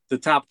took the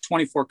top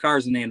 24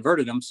 cars and they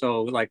inverted them.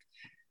 So like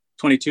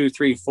 21, 2,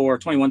 3,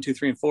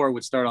 and 4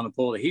 would start on the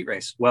pole of the heat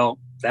race. Well,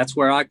 that's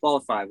where I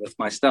qualify with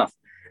my stuff.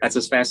 That's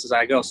as fast as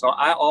I go. So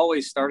I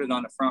always started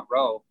on the front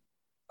row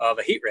of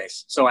a heat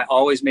race. So I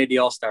always made the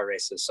all-star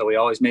races. So we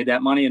always made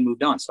that money and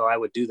moved on. So I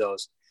would do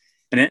those.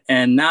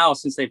 And now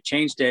since they've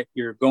changed it,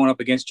 you're going up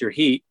against your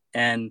heat.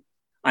 And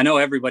I know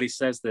everybody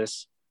says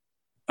this,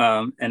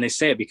 and they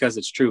say it because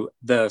it's true.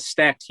 The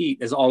stacked heat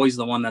is always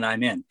the one that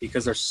I'm in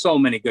because there's so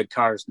many good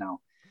cars now.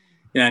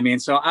 You know what I mean?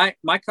 So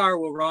my car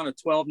will run a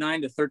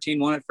 12.9 to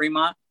 13.1 at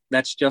Fremont.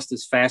 That's just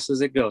as fast as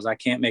it goes. I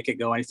can't make it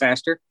go any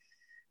faster.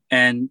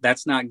 And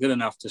that's not good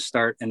enough to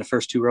start in the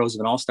first two rows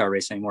of an all-star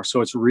race anymore. So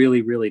it's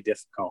really, really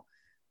difficult.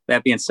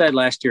 That being said,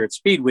 last year at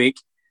Speed Week,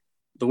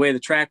 the way the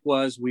track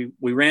was, we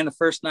ran the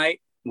first night.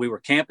 We were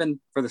camping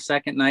for the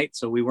second night,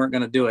 so we weren't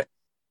going to do it.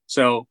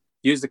 So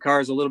use the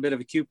car as a little bit of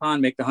a coupon,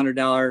 make the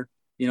 $100,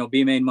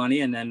 B-main money,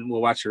 and then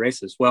we'll watch the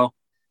races. Well,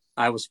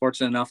 I was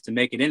fortunate enough to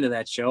make it into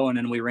that show, and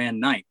then we ran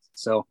ninth.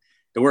 So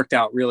it worked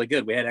out really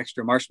good. We had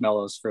extra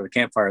marshmallows for the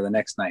campfire the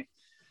next night.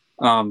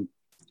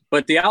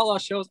 But the outlaw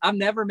shows, I've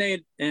never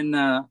made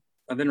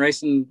I've been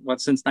racing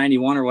since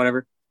 91 or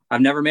whatever.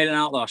 I've never made an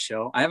outlaw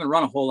show. I haven't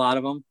run a whole lot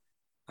of them.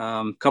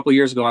 A couple of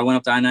years ago, I went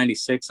up to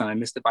I-96 and I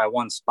missed it by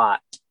one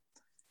spot.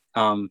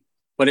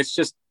 But it's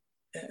just,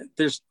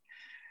 there's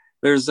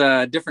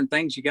different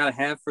things you got to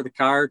have for the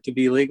car to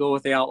be legal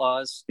with the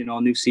outlaws,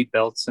 new seat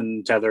belts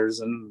and tethers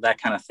and that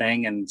kind of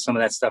thing. And some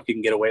of that stuff you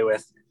can get away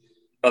with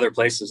other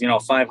places. A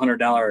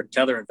 $500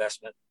 tether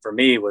investment for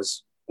me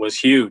was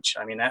huge.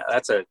 I mean,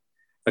 that's a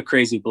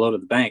crazy blow to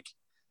the bank.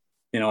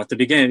 At the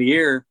beginning of the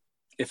year,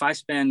 if I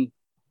spend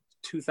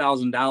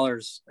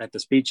 $2,000 at the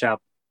speed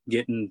shop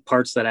getting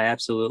parts that I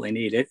absolutely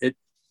need,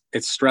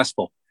 it's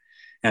stressful.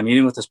 I mean,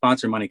 even with the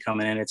sponsor money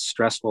coming in, it's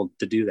stressful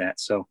to do that.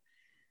 So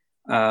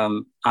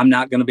I'm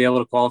not going to be able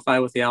to qualify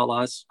with the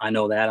outlaws. I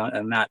know that.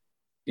 I'm not,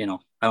 I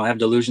don't have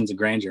delusions of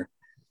grandeur.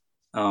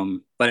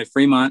 But at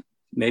Fremont,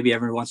 maybe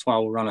every once in a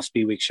while we'll run a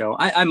Speed Week show.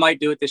 I might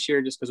do it this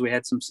year just because we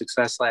had some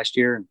success last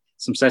year and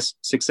some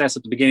success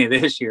at the beginning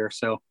of this year.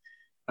 So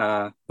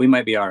we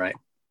might be all right.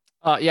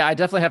 Yeah, I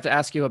definitely have to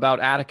ask you about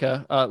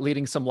Attica,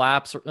 leading some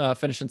laps,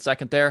 finishing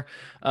second there,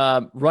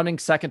 running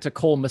second to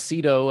Cole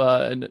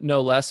Macedo,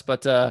 no less.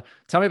 But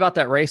tell me about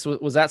that race.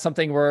 Was that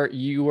something where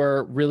you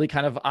were really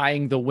kind of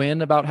eyeing the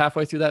win about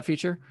halfway through that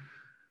feature?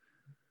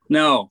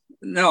 No.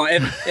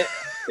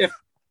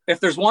 If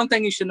there's one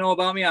thing you should know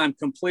about me, I'm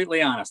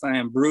completely honest. I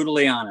am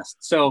brutally honest.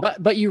 So,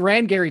 but you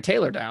ran Gary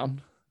Taylor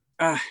down.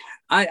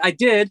 I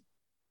did.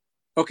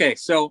 Okay,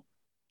 so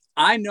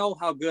I know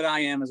how good I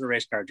am as a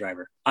race car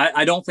driver.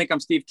 I don't think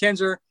I'm Steve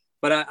Kinzer,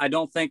 but I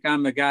don't think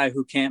I'm a guy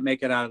who can't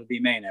make it out of the B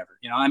main ever.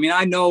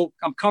 I know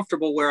I'm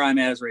comfortable where I'm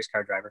at as a race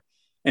car driver,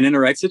 and in the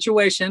right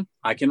situation,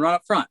 I can run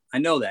up front. I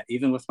know that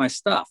even with my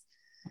stuff.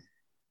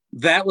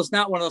 That was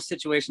not one of those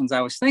situations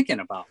I was thinking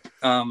about.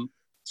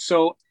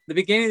 So the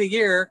beginning of the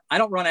year, I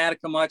don't run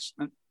Attica much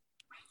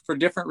for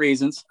different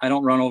reasons. I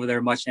don't run over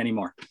there much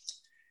anymore.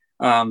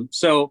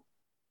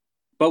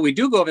 But we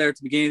do go over there at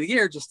the beginning of the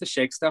year just to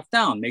shake stuff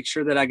down, make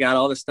sure that I got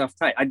all this stuff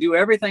tight. I do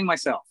everything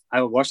myself.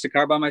 I would wash the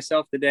car by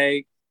myself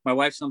today. My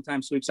wife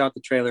sometimes sweeps out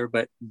the trailer,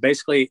 but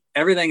basically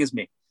everything is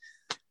me.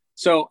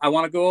 So I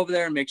want to go over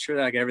there and make sure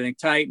that I get everything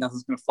tight.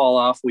 Nothing's going to fall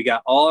off. We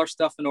got all our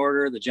stuff in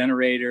order, the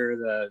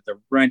generator, the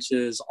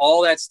wrenches,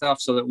 all that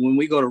stuff, so that when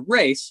we go to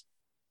race,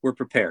 we're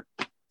prepared.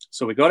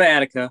 So we go to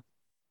Attica,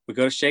 we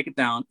go to shake it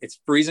down. It's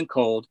freezing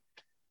cold.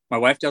 My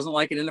wife doesn't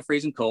like it in the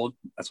freezing cold.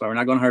 That's why we're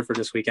not going to Hartford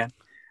this weekend.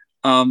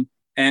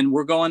 And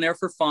we're going there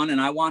for fun,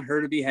 and I want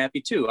her to be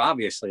happy too.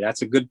 Obviously,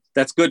 that's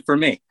good for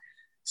me.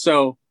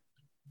 So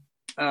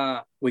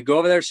we go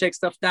over there, shake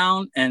stuff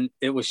down, and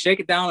it was shake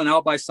it down and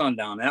out by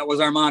sundown. That was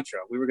our mantra.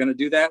 We were going to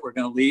do that. We're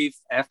going to leave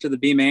after the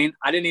B main.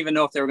 I didn't even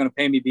know if they were going to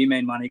pay me B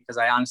main money because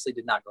I honestly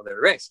did not go there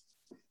to race.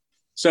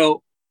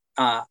 So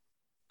I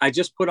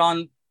just put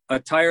on a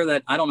tire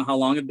that I don't know how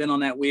long it had been on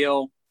that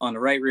wheel on the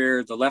right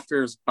rear. The left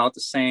rear is about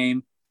the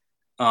same.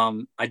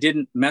 I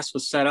didn't mess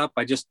with setup.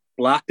 I just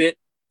blocked it.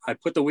 I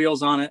put the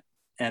wheels on it,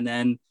 and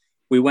then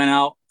we went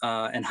out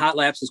and hot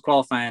laps was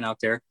qualifying out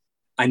there.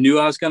 I knew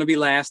I was going to be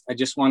last. I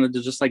just wanted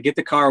to just like get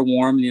the car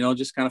warm, you know,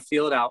 just kind of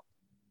feel it out.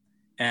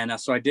 And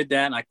so I did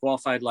that, and I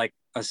qualified like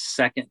a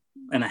second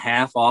and a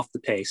half off the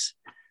pace.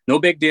 No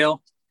big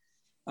deal.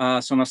 So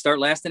I'm going to start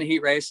last in a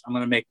heat race. I'm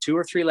going to make 2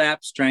 or 3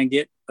 laps, try and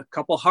get a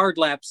couple hard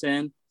laps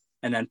in,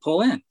 and then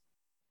pull in.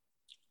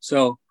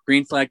 So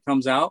green flag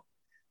comes out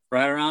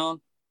right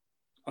around.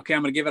 Okay,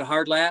 I'm going to give it a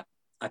hard lap.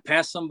 I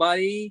pass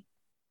somebody.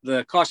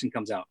 The caution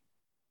comes out.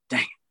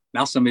 Dang it.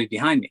 Now somebody's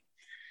behind me.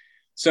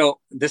 So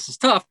this is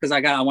tough because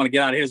I want to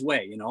get out of his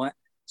way. You know what?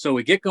 So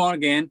we get going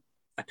again.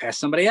 I pass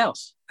somebody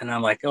else. And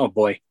I'm like, oh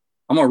boy,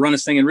 I'm going to run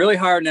this thing in really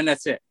hard. And then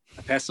that's it.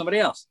 I pass somebody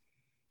else.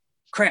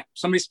 Crap.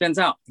 Somebody spins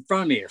out in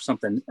front of me or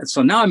something. And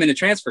so now I'm in a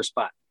transfer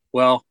spot.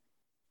 Well,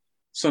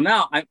 so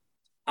now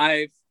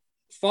I've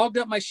fogged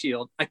up my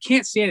shield. I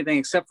can't see anything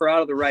except for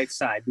out of the right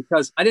side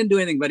because I didn't do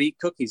anything but eat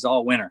cookies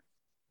all winter.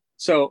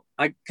 So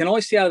I can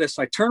only see out of this.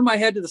 So I turn my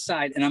head to the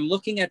side and I'm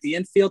looking at the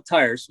infield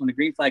tires when the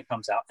green flag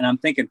comes out. And I'm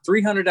thinking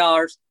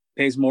 $300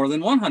 pays more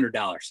than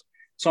 $100.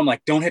 So I'm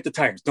like, don't hit the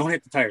tires. Don't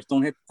hit the tires.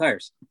 Don't hit the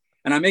tires.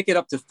 And I make it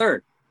up to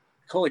third.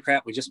 Holy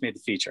crap. We just made the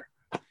feature.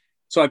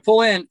 So I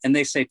pull in and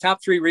they say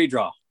top 3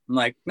 redraw. I'm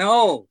like,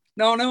 no.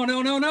 I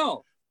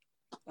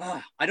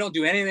don't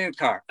do anything in the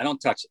car. I don't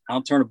touch it. I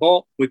don't turn a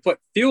bolt. We put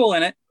fuel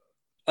in it.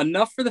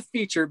 Enough for the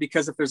feature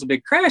because if there's a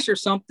big crash or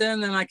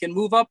something, then I can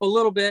move up a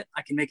little bit.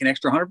 I can make an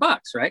extra $100,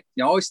 right?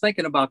 You're always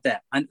thinking about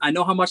that. I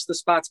know how much the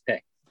spots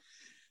pay.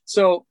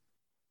 So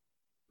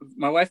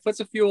my wife puts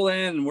a fuel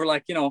in and we're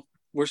like, you know,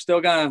 we're still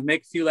going to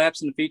make a few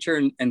laps in the feature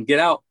and get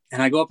out.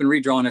 And I go up and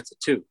redraw and it's a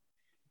 2.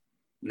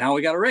 Now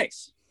we got a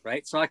race,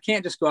 right? So I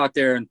can't just go out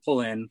there and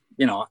pull in,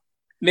 you know,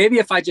 maybe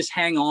if I just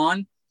hang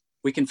on,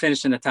 we can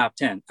finish in the top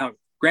 10. Now,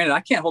 granted,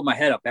 I can't hold my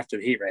head up after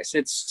the heat race.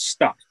 It's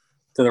stuck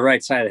to the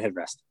right side of the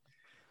headrest.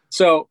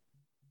 So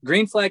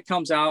green flag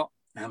comes out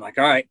and I'm like,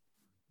 all right,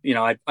 you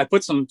know, I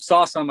put some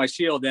sauce on my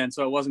shield then,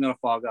 so it wasn't going to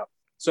fog up.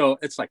 So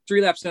it's like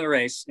 3 laps in the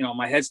race, you know,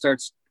 my head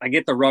starts, I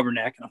get the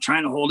rubberneck and I'm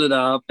trying to hold it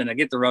up and I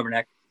get the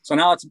rubberneck. So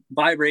now it's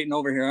vibrating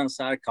over here on the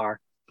side of the car,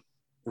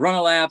 run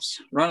a laps.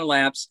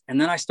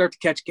 And then I start to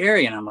catch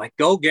Gary and I'm like,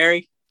 go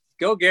Gary.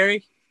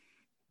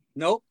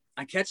 Nope.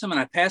 I catch him and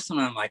I pass him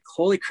and I'm like,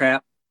 holy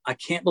crap. I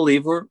can't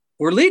believe we're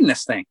leading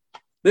this thing.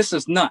 This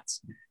is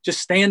nuts. Just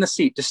stay in the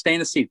seat. This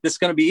is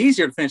going to be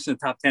easier to finish in the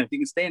top 10 if you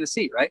can stay in the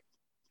seat, right?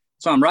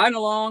 So I'm riding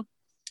along,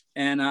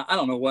 and I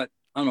don't know when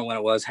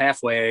it was,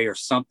 halfway or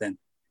something.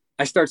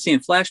 I start seeing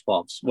flash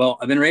bulbs. Well,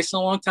 I've been racing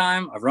a long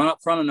time. I've run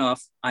up front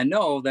enough. I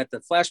know that the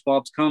flash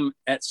bulbs come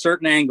at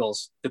certain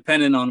angles,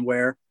 depending on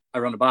where I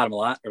run the bottom a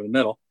lot or the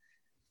middle,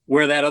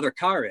 where that other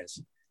car is.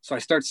 So I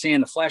start seeing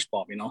the flash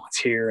bulb. You know, it's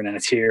here, and then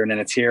it's here, and then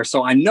it's here.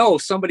 So I know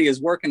somebody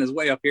is working his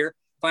way up here.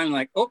 Finally,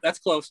 like, oh, that's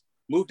close.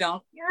 Move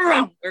down.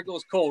 There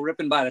goes Cole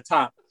ripping by the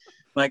top.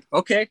 Like,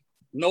 okay,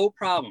 no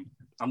problem.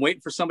 I'm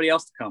waiting for somebody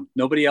else to come.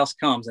 Nobody else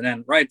comes. And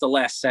then right at the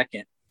last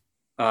second,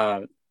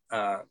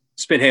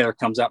 Spithaler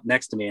comes up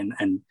next to me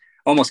and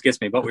almost gets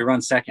me, but we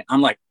run second.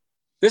 I'm like,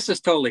 this is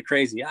totally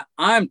crazy.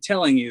 I'm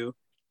telling you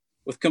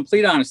with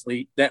complete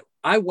honesty that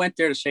I went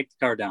there to shake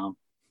the car down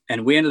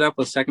and we ended up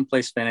with second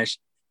place finish.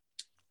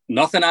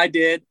 Nothing I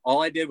did.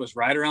 All I did was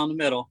ride around the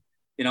middle.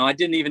 You know, I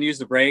didn't even use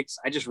the brakes.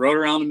 I just rode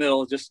around the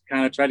middle, just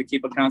kind of tried to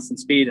keep a constant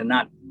speed and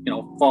not, you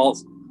know,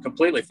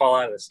 completely fall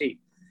out of the seat.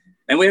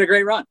 And we had a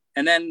great run.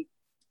 And then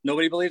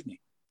nobody believed me,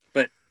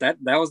 but that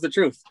was the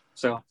truth.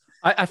 So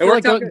I feel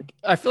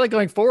like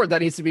going forward,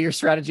 that needs to be your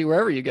strategy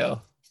wherever you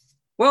go.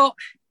 Well,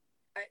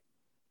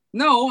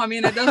 no, I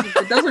mean, it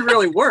doesn't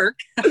really work.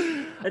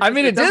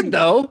 It did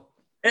though.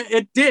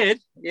 It did.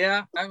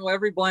 Yeah.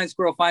 Every blind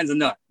squirrel finds a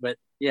nut, but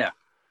yeah.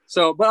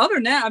 So, but other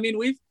than that, I mean,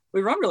 we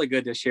run really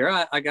good this year.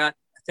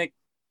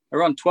 I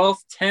run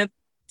 12th, 10th,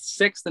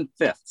 6th, and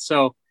 5th.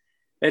 So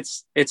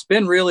it's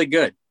been really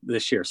good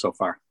this year so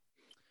far.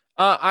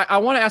 I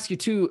want to ask you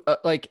too,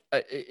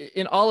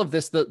 in all of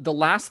this, the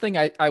last thing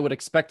I would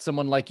expect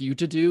someone like you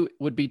to do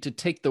would be to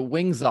take the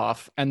wings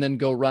off and then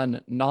go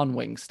run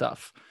non-wing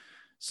stuff.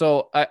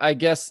 So I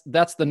guess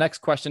that's the next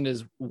question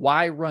is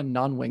why run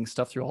non-wing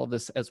stuff through all of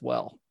this as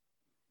well?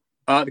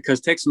 Because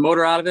it takes the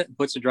motor out of it and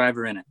puts the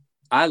driver in it.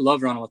 I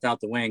love running without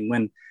the wing.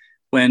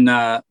 When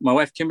my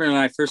wife Kimberly and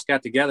I first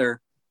got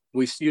together,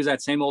 we used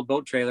that same old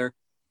boat trailer.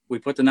 We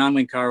put the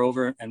non-wing car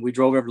over and we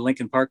drove over to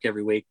Lincoln Park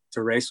every week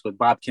to race with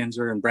Bob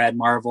Kinzer and Brad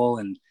Marvel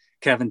and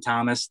Kevin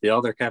Thomas, the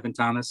other Kevin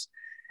Thomas.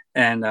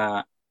 And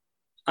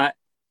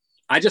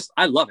I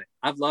I love it.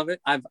 I love it.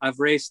 I've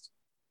raced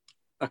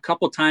a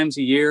couple times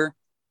a year,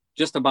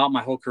 just about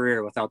my whole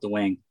career without the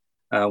wing.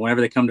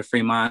 Whenever they come to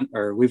Fremont,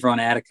 or we've run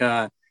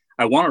Attica.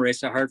 I won a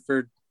race at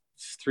Hartford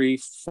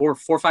 4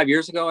 or 5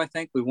 years ago. I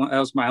think we won. That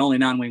was my only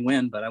non-wing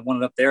win, but I won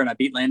it up there and I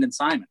beat Landon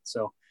Simon.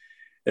 So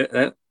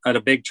at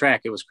a big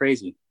track, it was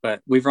crazy,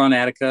 but we've run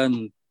Attica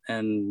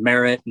and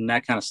Merritt and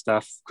that kind of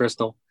stuff.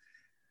 Crystal.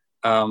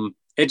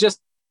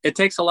 It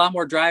takes a lot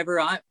more driver.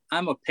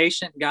 I'm a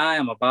patient guy.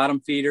 I'm a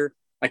bottom feeder.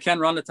 I can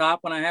run the top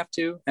when I have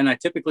to. And I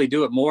typically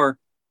do it more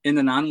in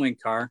the non-wing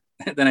car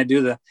than I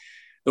do the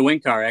wing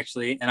car,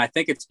 actually. And I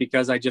think it's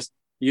because I just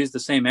use the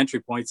same entry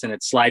points and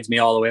it slides me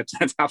all the way up to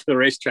the top of the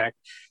racetrack.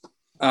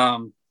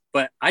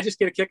 But I just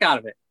get a kick out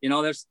of it.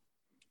 There's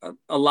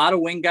a lot of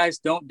wing guys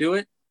don't do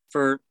it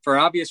for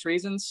obvious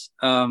reasons.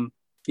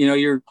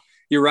 You're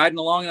riding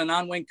along in a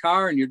non-wing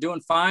car and you're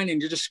doing fine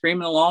and you're just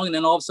screaming along. And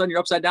then all of a sudden you're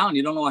upside down.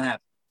 You don't know what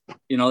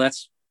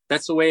happened.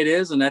 That's the way it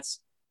is. And that's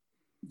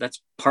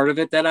part of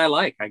it that I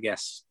like, I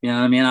guess. You know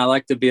what I mean? I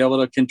like to be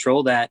able to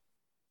control that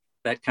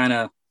kind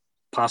of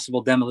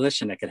possible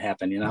demolition that could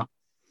happen,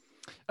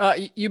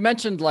 You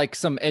mentioned like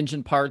some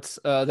engine parts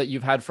that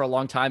you've had for a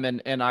long time.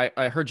 And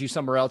I heard you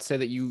somewhere else say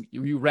that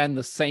you ran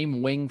the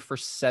same wing for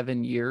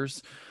 7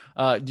 years.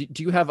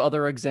 Do you have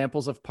other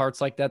examples of parts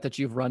like that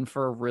you've run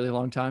for a really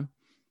long time?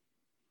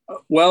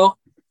 Well,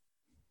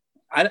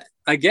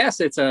 I guess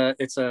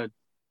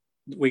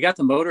we got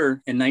the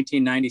motor in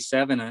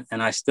 1997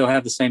 and I still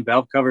have the same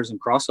valve covers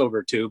and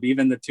crossover tube,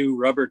 even the two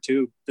rubber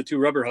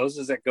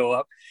hoses that go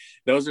up.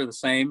 Those are the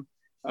same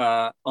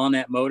on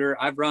that motor.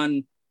 I've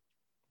run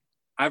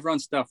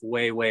stuff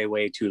way, way,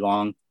 way too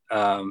long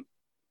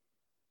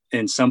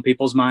in some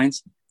people's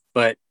minds,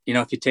 but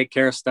if you take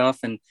care of stuff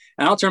and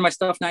I'll turn my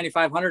stuff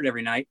 9,500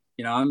 every night,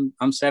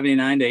 I'm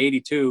 79 to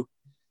 82,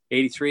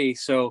 83.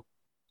 So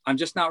I'm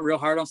just not real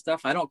hard on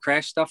stuff. I don't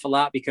crash stuff a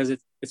lot because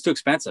it's too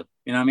expensive.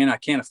 I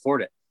can't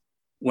afford it.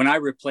 When I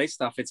replace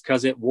stuff, it's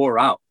because it wore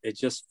out. It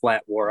just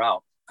flat wore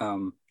out.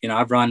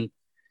 I've run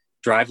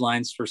drive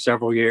lines for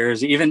several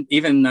years. Even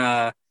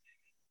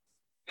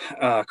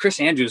Chris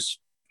Andrews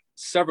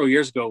several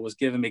years ago was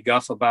giving me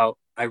guff about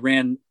I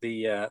ran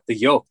the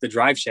yoke, the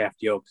drive shaft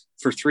yoke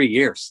for 3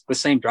 years, the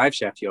same drive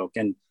shaft yoke.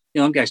 And,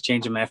 them guys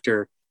change them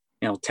after,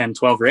 10,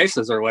 12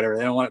 races or whatever.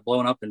 They don't want it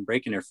blowing up and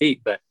breaking their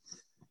feet. But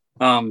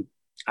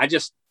I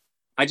just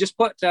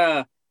put,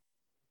 I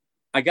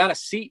got a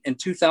seat in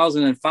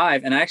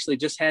 2005 and I actually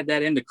just had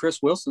that into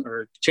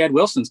Chad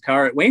Wilson's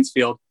car at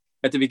Waynesfield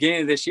at the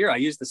beginning of this year. I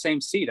used the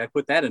same seat. I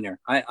put that in there.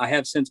 I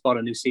have since bought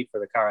a new seat for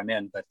the car I'm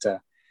in, but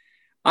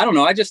I don't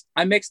know.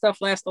 I make stuff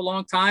last a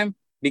long time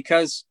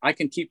because I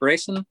can keep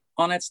racing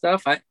on that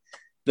stuff.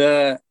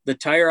 The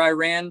tire I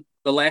ran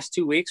the last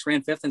 2 weeks,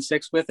 ran 5th and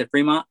 6th with at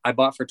Fremont, I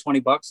bought for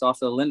 $20 off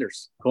the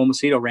Linders. Cole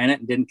Macedo ran it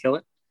and didn't kill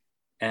it.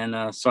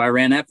 And so I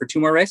ran that for 2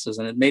 more races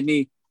and it made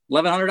me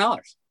 $1,100.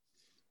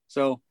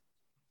 So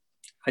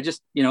I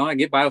just, I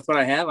get by with what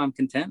I have. I'm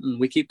content and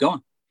we keep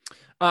going.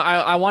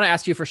 I want to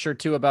ask you for sure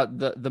too about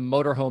the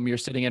motorhome you're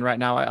sitting in right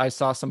now. I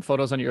saw some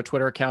photos on your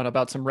Twitter account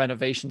about some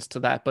renovations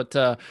to that, but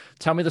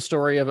tell me the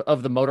story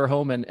of the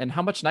motorhome and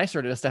how much nicer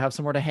it is to have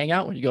somewhere to hang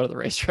out when you go to the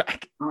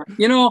racetrack.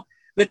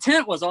 The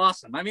tent was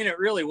awesome. I mean, it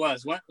really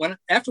was. When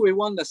after we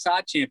won the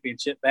SOD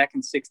championship back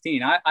in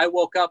 2016, I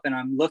woke up and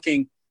I'm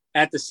looking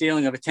at the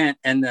ceiling of a tent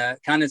and the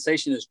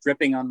condensation is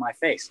dripping on my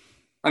face.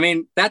 I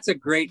mean, that's a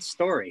great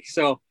story.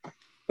 So,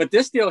 but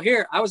this deal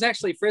here, I was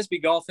actually Frisbee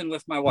golfing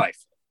with my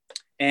wife.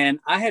 And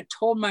I had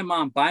told my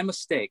mom by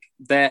mistake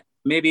that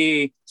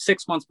maybe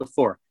 6 months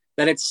before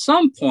that at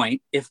some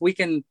point, if we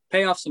can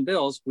pay off some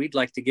bills, we'd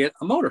like to get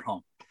a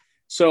motorhome.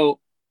 So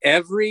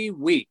every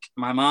week,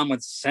 my mom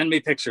would send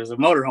me pictures of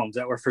motorhomes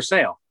that were for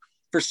sale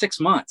for 6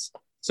 months.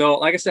 So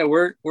like I said,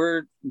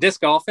 we're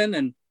disc golfing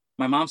and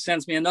my mom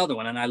sends me another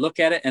one and I look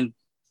at it and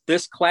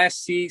this Class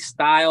C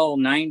style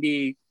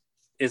 90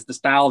 is the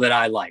style that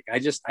I like. I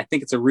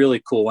think it's a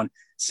really cool one,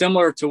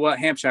 similar to what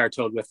Hampshire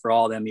towed with for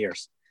all them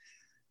years.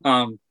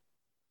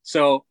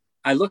 So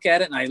I look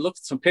at it and I look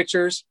at some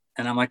pictures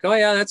and I'm like, oh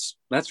yeah,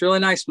 that's really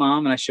nice,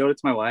 Mom. And I showed it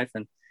to my wife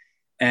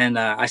and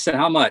I said,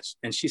 how much?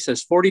 And she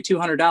says,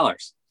 $4,200.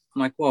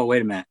 I'm like, whoa,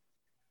 wait a minute.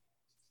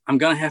 I'm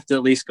going to have to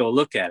at least go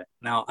look at it.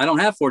 Now I don't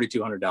have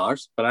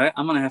 $4,200, but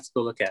I'm going to have to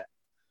go look at it.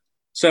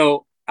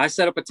 So I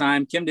set up a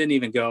time. Kim didn't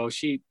even go.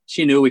 She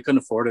knew we couldn't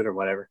afford it or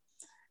whatever.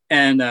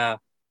 And,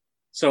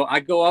 so I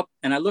go up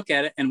and I look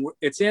at it and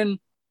it's in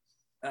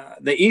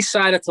the east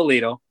side of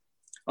Toledo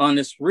on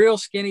this real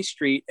skinny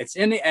street. It's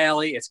in the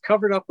alley. It's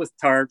covered up with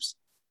tarps.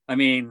 I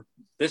mean,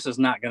 this is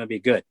not going to be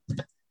good.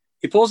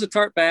 He pulls the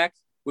tarp back.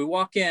 We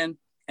walk in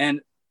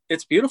and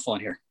it's beautiful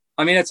in here.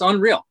 I mean, it's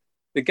unreal.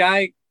 The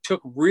guy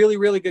took really,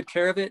 really good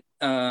care of it.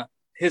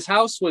 His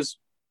house was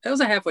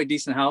a halfway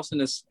decent house in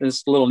this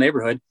little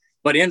neighborhood,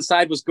 but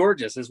inside was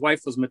gorgeous. His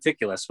wife was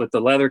meticulous with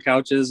the leather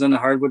couches and the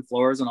hardwood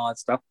floors and all that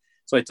stuff.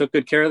 So I took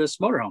good care of this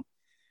motorhome.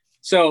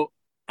 So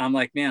I'm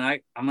like, man,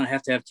 I'm going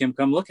to have Kim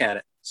come look at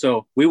it.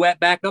 So we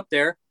went back up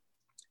there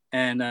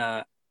and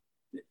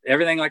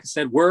everything, like I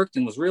said, worked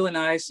and was really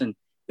nice. And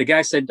the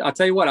guy said, I'll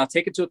tell you what, I'll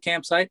take it to a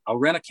campsite. I'll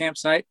rent a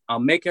campsite. I'll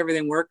make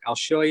everything work. I'll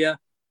show you.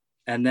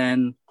 And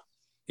then,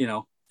 you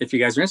know, if you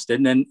guys are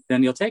interested,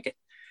 then you'll take it.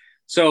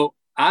 So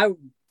I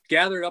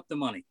gathered up the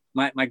money.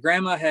 My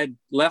grandma had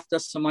left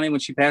us some money when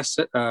she passed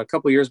a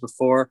couple of years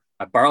before.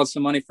 I borrowed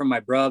some money from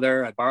my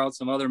brother. I borrowed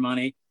some other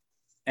money.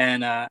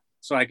 And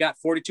so I got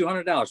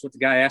 $4,200, what the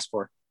guy asked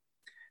for.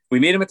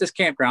 We meet him at this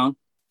campground.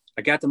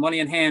 I got the money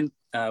in hand.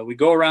 We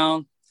go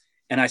around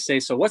and I say,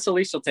 so what's the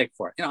least you'll take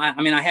for it? You know,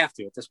 I mean, I have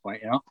to at this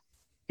point, you know.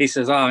 He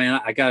says, oh,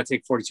 man, I got to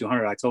take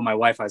 $4,200. I told my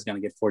wife I was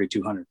going to get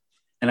 $4,200.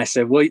 And I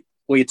said, will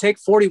you take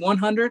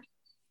 $4,100?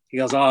 He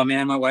goes, oh,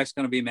 man, my wife's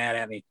going to be mad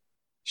at me.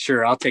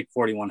 Sure, I'll take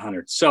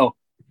 $4,100. So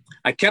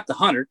I kept the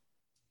 100.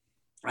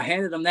 I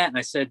handed him that and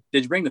I said,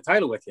 did you bring the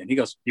title with you? And he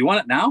goes, you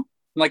want it now?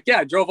 I'm like, yeah,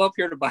 I drove up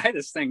here to buy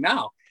this thing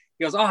now.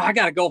 He goes, oh, I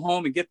got to go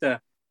home and get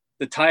the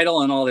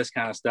title and all this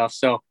kind of stuff.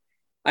 So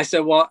I said,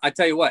 well, I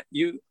tell you what,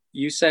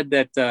 you said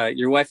that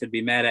your wife would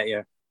be mad at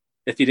you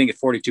if you didn't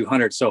get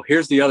 $4,200. So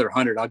here's the other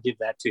 100. I'll give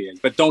that to you,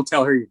 but don't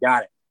tell her you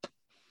got it.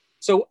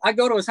 So I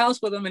go to his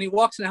house with him and he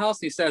walks in the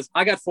house and he says,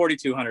 I got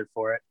 $4,200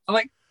 for it. I'm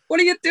like, what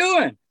are you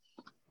doing?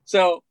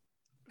 So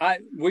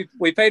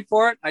we paid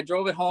for it. I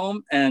drove it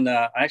home and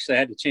I actually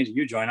had to change a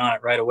U-joint on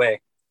it right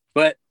away.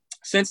 But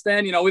since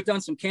then, you know, we've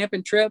done some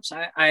camping trips.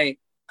 A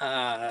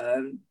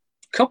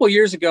couple of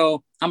years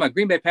ago, I'm a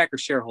Green Bay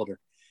Packers shareholder.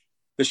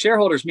 The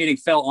shareholders meeting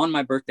fell on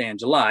my birthday in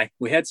July.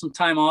 We had some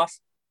time off.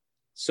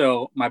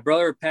 So my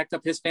brother packed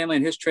up his family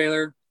in his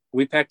trailer.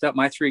 We packed up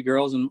my 3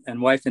 girls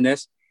and wife in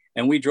this,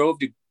 and we drove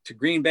to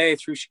Green Bay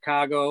through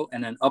Chicago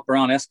and then up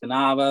around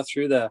Escanaba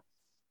through the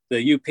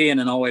UP and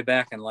then all the way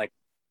back in like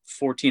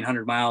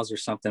 1,400 miles or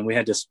something. We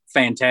had this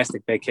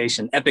fantastic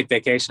vacation, epic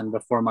vacation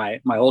before my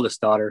oldest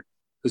daughter,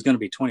 who's going to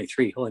be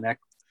 23. Holy heck.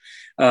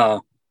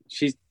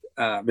 She's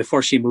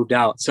before she moved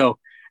out. So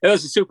it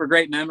was a super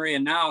great memory.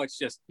 And now it's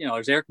just, you know,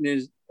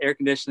 there's air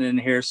conditioning in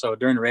here. So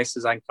during the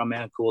races, I can come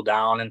in and cool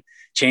down and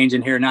change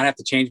in here, not have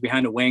to change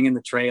behind a wing in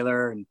the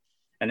trailer and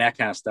that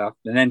kind of stuff.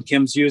 And then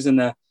Kim's using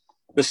the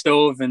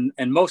stove and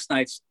most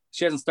nights,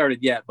 she hasn't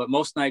started yet, but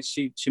most nights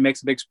she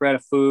makes a big spread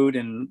of food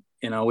and,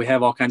 you know, we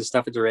have all kinds of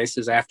stuff at the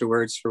races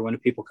afterwards for when the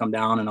people come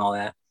down and all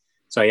that.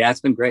 So yeah, it's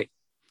been great.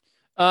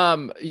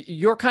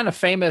 You're kind of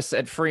famous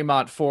at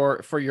Fremont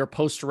for your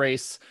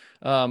post-race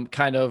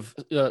kind of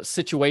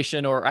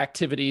situation or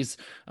activities.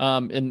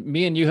 And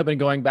me and you have been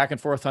going back and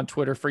forth on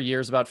Twitter for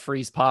years about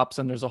freeze pops,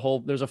 and there's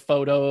a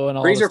photo and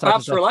all freezer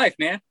pops for life,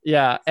 man.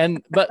 Yeah.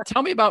 But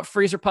tell me about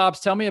freezer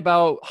pops. Tell me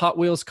about Hot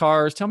Wheels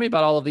cars. Tell me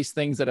about all of these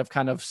things that have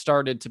kind of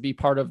started to be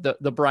part of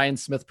the Brian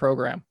Smith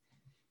program.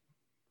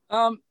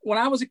 When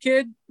I was a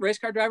kid, race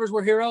car drivers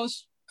were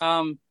heroes.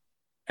 And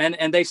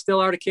they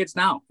still are to kids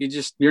now.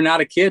 You're not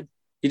a kid.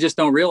 You just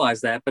don't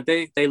realize that, but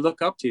they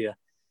look up to you.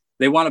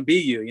 They want to be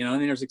you, you know,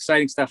 and there's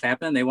exciting stuff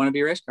happening. They want to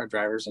be race car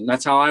drivers. And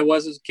that's how I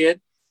was as a kid.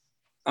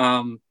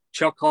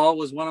 Chuck Hall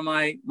was one of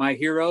my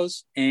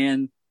heroes.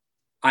 And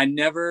I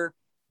never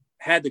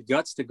had the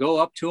guts to go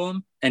up to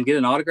him and get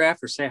an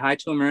autograph or say hi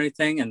to him or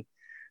anything. And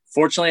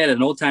fortunately at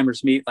an old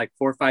timers meet like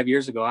 4 or 5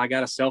 years ago, I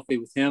got a selfie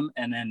with him.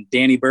 And then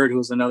Danny Bird, who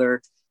was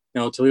another, you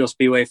know, Toledo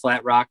Speedway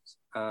Flat Rock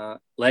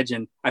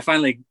legend. I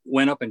finally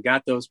went up and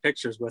got those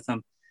pictures with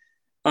him.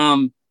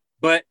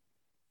 But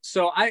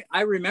so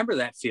I remember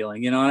that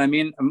feeling, you know what I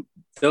mean?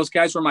 Those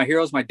guys were my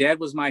heroes. My dad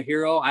was my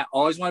hero. I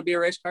always wanted to be a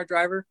race car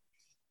driver.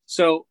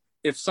 So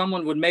if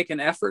someone would make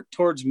an effort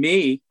towards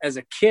me as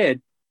a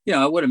kid, you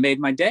know, it would have made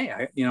my day.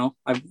 I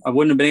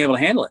wouldn't have been able to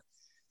handle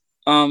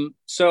it.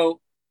 So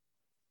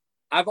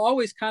I've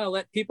always kind of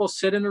let people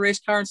sit in the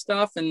race car and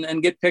stuff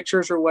and get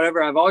pictures or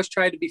whatever. I've always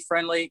tried to be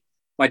friendly.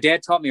 My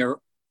dad taught me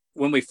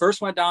when we first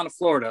went down to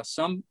Florida,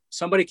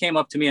 somebody came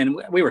up to me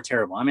and we were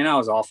terrible. I mean, I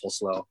was awful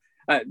slow.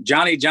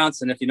 Johnny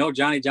Johnson, if you know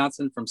Johnny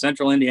Johnson from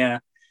Central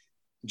Indiana,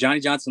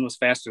 Johnny Johnson was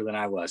faster than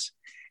I was.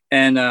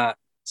 And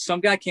some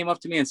guy came up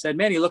to me and said,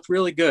 man, you looked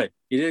really good.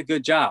 You did a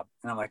good job.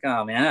 And I'm like,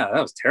 oh man,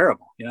 that was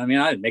terrible. You know what I mean?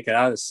 I didn't make it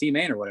out of the C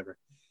main or whatever.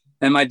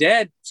 And my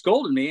dad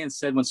scolded me and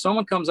said, when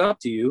someone comes up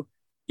to you,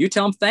 you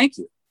tell them thank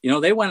you. You know,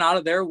 they went out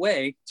of their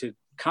way to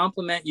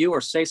compliment you or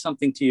say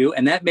something to you.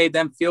 And that made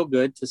them feel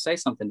good to say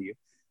something to you.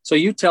 So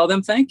you tell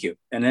them thank you.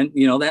 And then,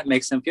 you know, that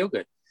makes them feel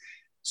good.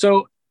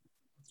 So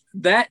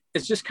that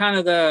is just kind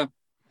of the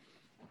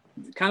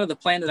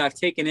plan that I've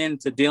taken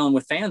into dealing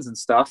with fans and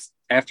stuff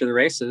after the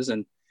races.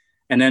 And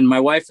then my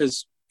wife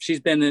she's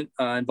been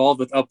involved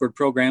with upward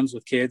programs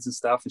with kids and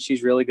stuff. And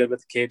she's really good with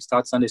the kids,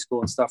 taught Sunday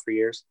school and stuff for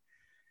years.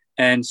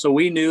 And so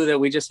we knew that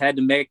we just had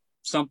to make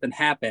something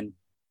happen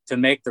to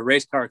make the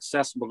race car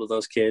accessible to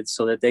those kids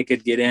so that they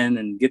could get in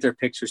and get their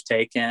pictures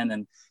taken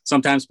and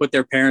sometimes put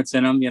their parents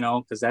in them, you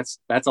know, because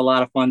that's a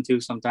lot of fun too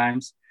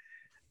sometimes.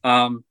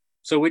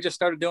 So we just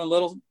started doing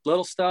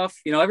little stuff.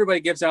 You know, everybody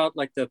gives out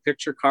like the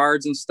picture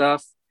cards and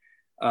stuff,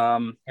 you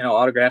know,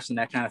 autographs and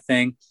that kind of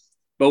thing.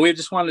 But we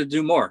just wanted to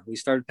do more. We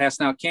started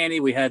passing out candy.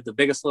 We had the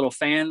biggest little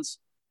fans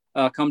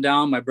come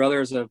down. My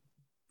brother is a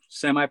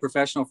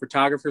semi-professional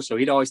photographer, so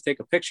he'd always take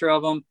a picture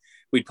of them.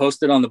 we'd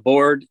post it on the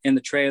board in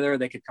the trailer.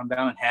 They could come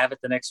down and have it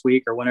the next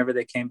week or whenever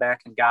they came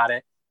back and got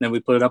it. And then we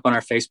put it up on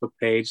our Facebook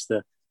page,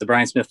 the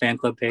Brian Smith Fan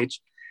Club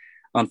page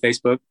on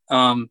Facebook.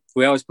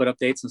 We always put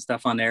updates and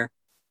stuff on there.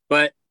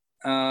 But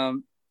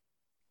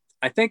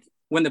I think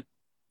when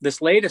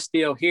this latest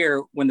deal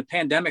here, when the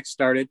pandemic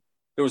started,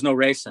 there was no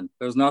racing.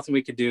 There was nothing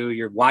we could do.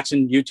 You're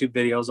watching YouTube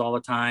videos all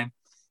the time.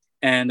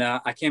 And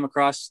I came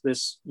across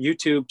this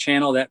YouTube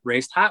channel that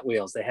raced Hot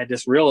Wheels. They had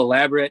this real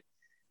elaborate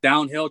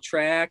downhill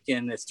track,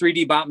 and it's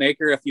 3D Bot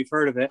Maker, if you've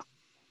heard of it.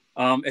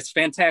 It's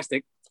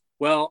fantastic.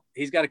 Well,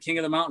 he's got a King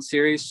of the Mountain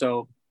series.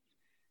 So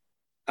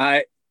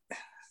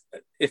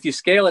if you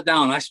scale it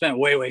down, I spent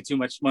way too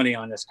much money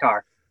on this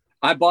car.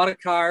 I bought a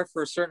car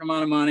for a certain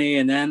amount of money,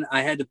 and then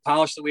I had to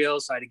polish the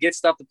wheels. So I had to get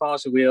stuff to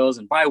polish the wheels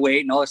and buy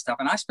weight and all this stuff.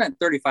 And I spent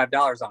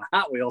 $35 on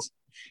Hot Wheels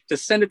to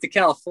send it to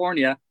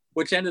California,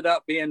 which ended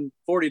up being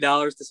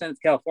 $40 to send it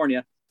to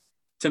California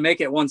to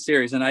make it one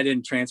series. And I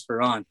didn't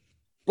transfer on.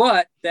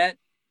 But that,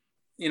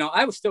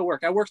 I would still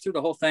work. I worked through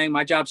the whole thing.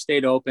 My job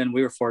stayed open.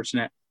 We were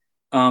fortunate.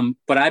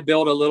 But I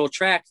built a little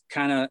track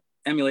kind of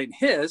emulating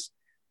his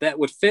that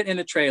would fit in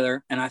a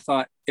trailer. And I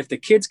thought if the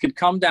kids could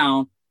come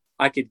down,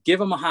 I could give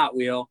them a Hot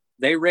Wheel.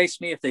 They race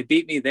me. If they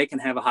beat me, they can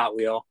have a Hot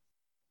Wheel.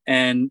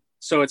 And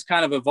so it's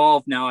kind of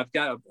evolved now. I've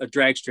got a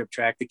drag strip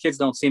track. The kids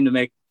don't seem to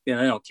make, they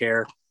don't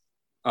care.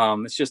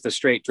 It's just a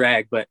straight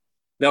drag, but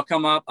they'll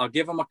come up. I'll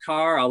give them a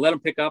car. I'll let them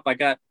pick up. I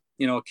got,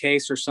 a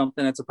case or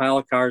something. It's a pile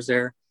of cars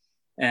there.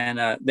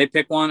 And they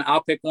pick one.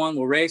 I'll pick one.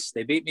 We'll race.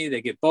 They beat me.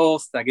 They get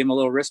both. I give them a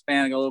little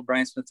wristband. I got a little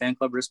Brian Smith Fan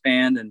Club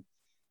wristband.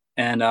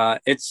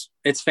 And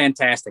it's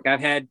fantastic.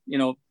 I've had,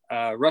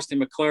 Rusty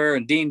McClure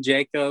and Dean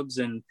Jacobs,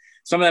 and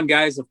some of them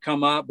guys have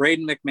come up.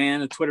 Braden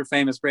McMahon, a Twitter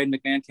famous Braden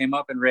McMahon, came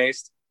up and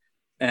raced.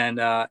 And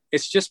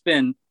it's just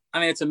been,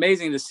 it's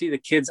amazing to see the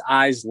kids'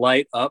 eyes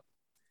light up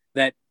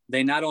that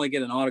they not only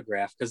get an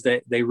autograph, because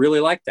they really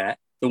like that.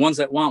 The ones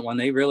that want one,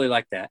 they really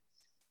like that.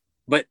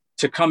 But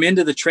to come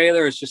into the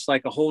trailer is just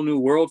like a whole new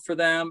world for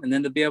them. And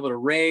then to be able to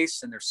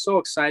race, and they're so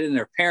excited. And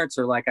their parents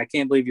are like, I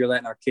can't believe you're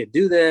letting our kid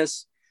do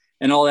this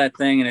and all that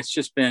thing. And it's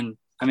just been,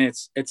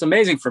 it's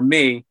amazing for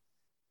me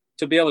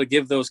to be able to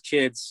give those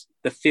kids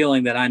the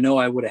feeling that I know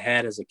I would have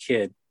had as a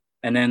kid.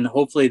 And then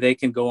hopefully they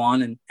can go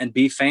on and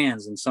be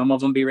fans, and some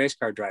of them be race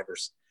car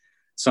drivers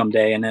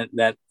someday. And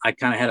that I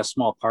kind of had a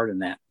small part in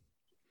that.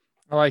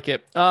 I like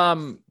it.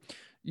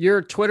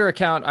 Your Twitter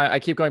account, I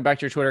keep going back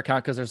to your Twitter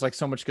account because there's like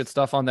so much good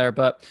stuff on there.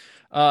 But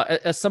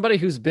as somebody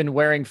who's been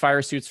wearing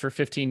fire suits for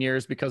 15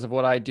 years because of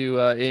what I do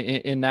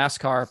in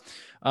NASCAR,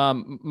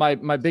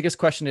 my biggest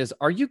question is,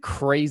 are you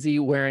crazy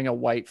wearing a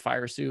white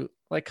fire suit?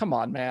 Like, come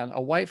on, man,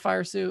 a white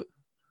fire suit?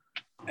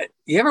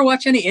 You ever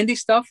watch any indie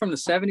stuff from the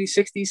 70s,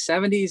 60s,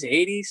 70s,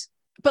 80s?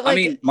 But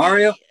like,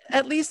 Mario,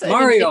 at least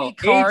Mario, in an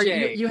car,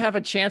 AJ. you have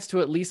a chance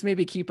to at least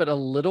maybe keep it a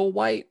little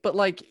white, but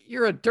like,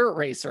 you're a dirt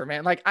racer,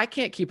 man. Like, I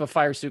can't keep a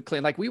fire suit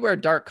clean. Like, we wear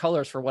dark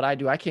colors for what I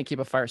do. I can't keep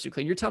a fire suit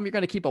clean. You're telling me you're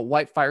going to keep a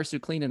white fire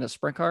suit clean in a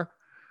sprint car?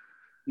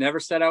 Never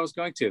said I was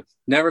going to.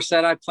 Never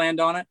said I planned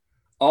on it.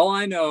 All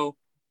I know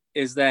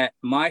is that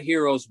my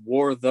heroes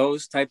wore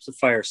those types of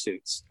fire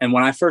suits. And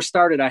when I first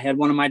started, I had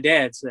one of my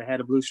dad's that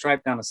had a blue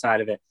stripe down the side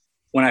of it.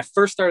 When I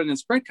first started in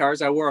sprint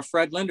cars, I wore a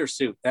Fred Linder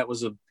suit. That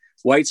was a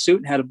white suit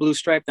and had a blue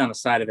stripe down the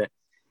side of it.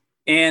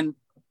 And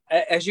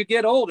as you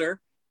get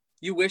older,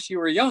 you wish you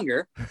were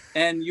younger,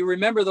 and you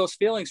remember those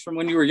feelings from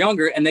when you were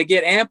younger, and they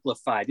get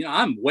amplified.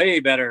 I'm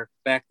way better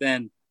back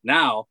then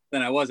now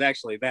than I was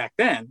actually back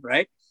then,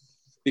 right?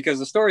 Because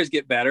the stories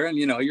get better, and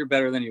you're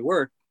better than you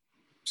were.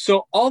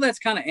 So all that's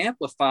kind of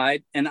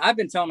amplified. And I've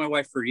been telling my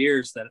wife for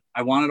years that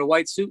I wanted a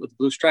white suit with a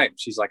blue stripe.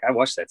 She's like, I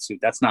watched that suit.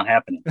 That's not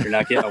happening. You're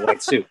not getting a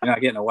white suit. You're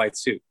not getting a white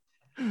suit.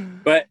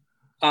 But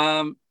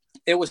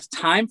it was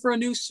time for a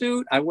new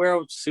suit. I wear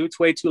suits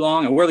way too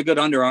long. I wear the good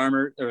Under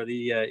Armour or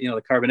the,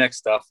 the Carbon X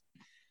stuff.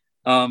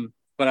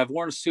 But I've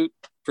worn a suit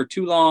for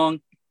too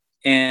long.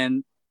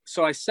 And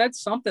so I said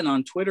something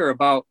on Twitter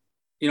about,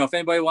 if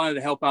anybody wanted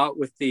to help out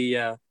with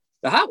the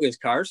Hot Wheels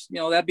cars,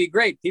 that'd be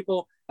great.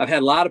 I've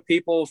had a lot of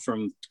people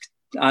from,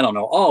 I don't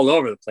know, all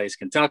over the place,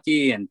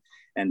 Kentucky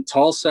and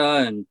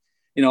Tulsa and,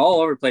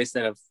 all over the place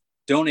that have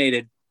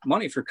donated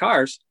money for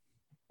cars.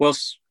 Well,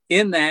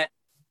 in that,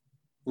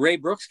 Ray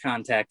Brooks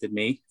contacted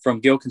me from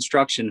Gill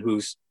Construction,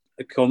 who's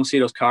Cole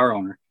Macedo's car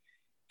owner,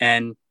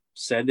 and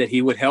said that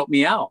he would help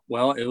me out.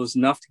 Well, it was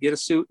enough to get a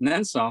suit and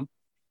then some.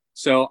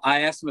 So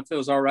I asked him if it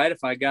was all right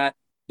if I got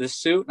this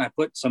suit, and I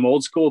put some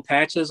old school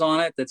patches on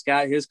it that's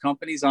got his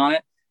companies on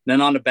it. And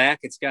then on the back,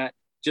 it's got,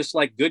 just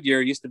like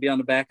Goodyear used to be on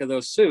the back of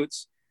those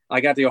suits,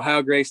 I got the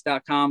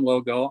OhioGrace.com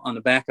logo on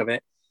the back of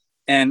it.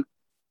 And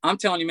I'm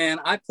telling you, man,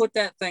 I put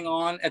that thing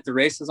on at the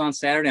races on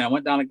Saturday, and I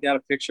went down and got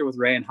a picture with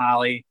Ray and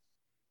Holly.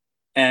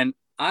 And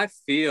I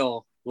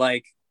feel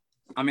like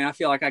I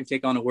can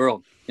take on the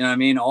world. You know what I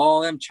mean? All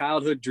them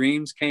childhood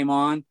dreams came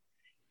on.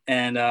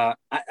 And I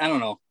don't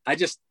know. I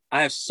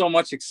have so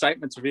much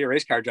excitement to be a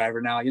race car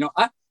driver now.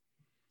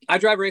 I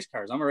drive race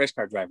cars. I'm a race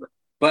car driver.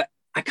 But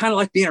I kind of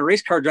like being a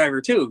race car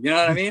driver too. You know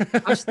what I mean?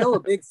 I'm still a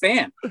big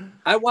fan.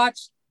 I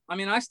watch I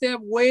mean, I stay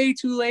up way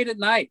too late at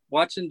night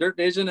watching Dirt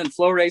Vision and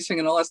Flow Racing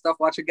and all that stuff,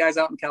 watching guys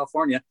out in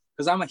California,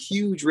 because I'm a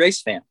huge race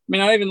fan. I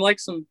mean, I even like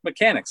some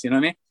mechanics, you know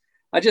what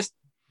I mean?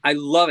 I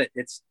love it.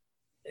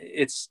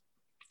 It's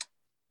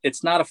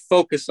not a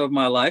focus of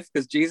my life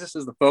because Jesus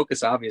is the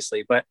focus,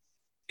 obviously, but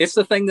it's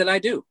the thing that I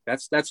do.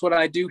 That's what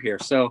I do here.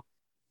 So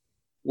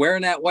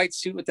wearing that white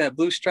suit with that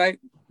blue stripe,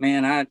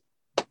 man,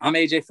 I'm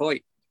AJ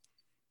Foyt.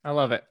 I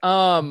love it.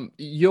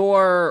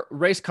 Your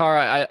race car,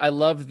 I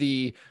love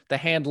the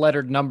hand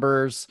lettered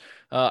numbers.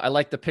 I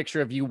like the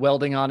picture of you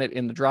welding on it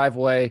in the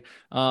driveway.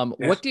 Yeah.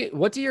 What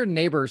do your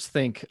neighbors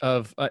think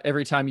of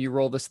every time you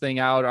roll this thing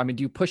out? I mean,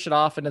 do you push it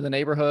off into the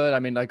neighborhood? I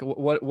mean, like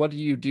what do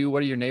you do?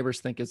 What do your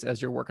neighbors think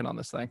as you're working on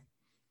this thing?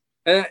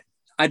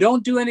 I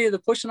don't do any of the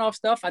pushing off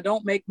stuff. I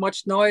don't make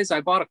much noise.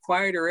 I bought a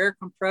quieter air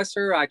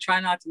compressor. I try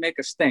not to make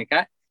a stink.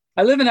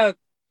 I live in a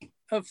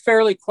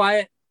fairly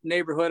quiet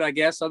neighborhood, I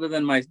guess, other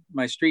than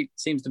my street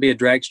seems to be a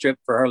drag strip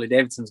for Harley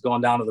Davidson's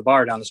going down to the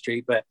bar down the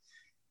street. But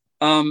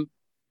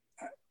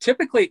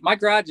typically my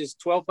garage is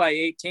 12 by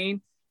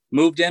 18,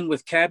 moved in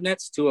with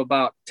cabinets to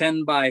about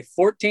 10 by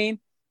 14.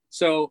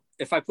 So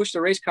if I push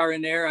the race car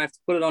in there, I have to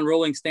put it on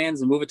rolling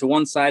stands and move it to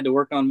one side to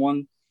work on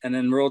one and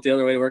then roll it the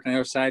other way to work on the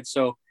other side.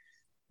 So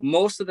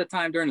most of the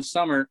time during the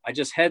summer, I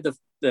just head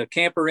the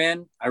camper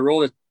in, I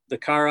roll the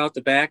car out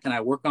the back and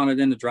I work on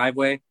it in the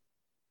driveway.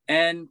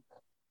 And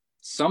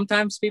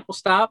sometimes people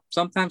stop,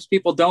 sometimes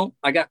people don't.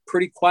 I got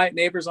pretty quiet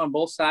neighbors on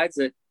both sides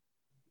that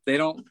they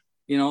don't,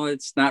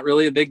 it's not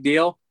really a big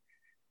deal.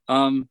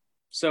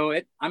 So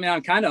I'm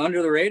kind of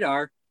under the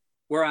radar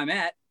where I'm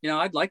at.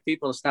 I'd like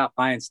people to stop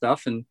buying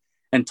stuff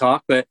and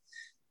talk, but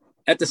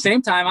at the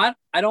same time,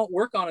 I don't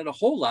work on it a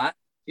whole lot.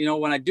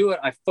 When I do it,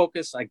 I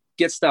focus, I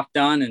get stuff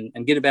done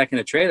and get it back in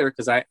the trailer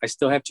because I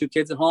still have 2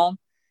 kids at home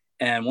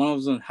and one of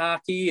them's in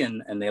hockey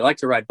and they like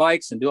to ride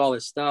bikes and do all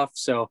this stuff.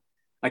 So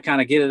I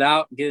kind of get it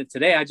out, get it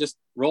today. I just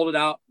rolled it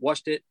out,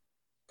 washed it,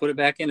 put it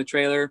back in the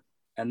trailer.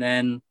 And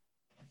then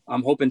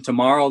I'm hoping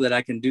tomorrow that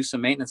I can do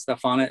some maintenance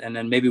stuff on it. And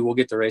then maybe we'll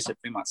get to race at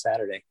Fremont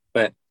Saturday.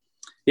 But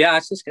yeah,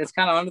 it's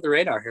kind of under the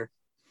radar here.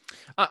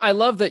 I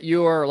love that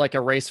you're like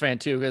a race fan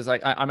too, because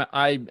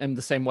I am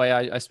the same way.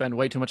 I spend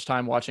way too much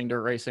time watching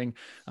dirt racing.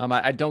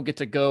 I don't get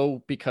to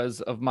go because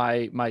of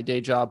my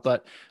day job,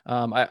 but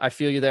I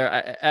feel you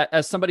there.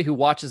 As somebody who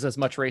watches as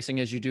much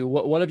racing as you do,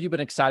 what have you been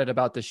excited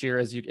about this year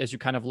as you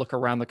kind of look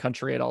around the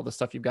country at all the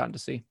stuff you've gotten to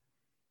see?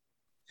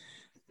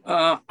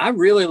 I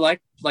really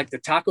like the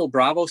Taco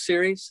Bravo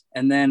series,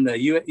 and then the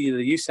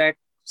USAC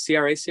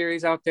CRA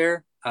series out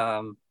there.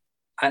 I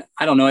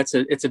don't know. It's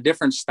a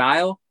different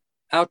style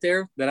out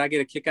there that I get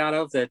a kick out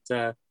of, that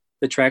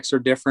the tracks are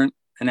different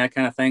and that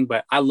kind of thing.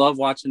 But I love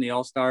watching the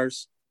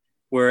All-Stars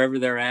wherever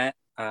they're at.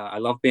 I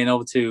love being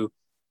able to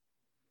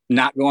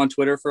not go on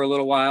Twitter for a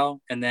little while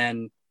and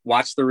then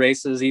watch the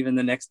races even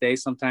the next day.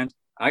 Sometimes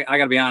I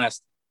got to be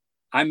honest,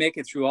 I make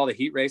it through all the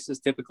heat races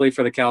typically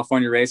for the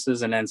California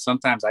races. And then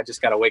sometimes I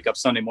just got to wake up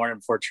Sunday morning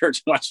before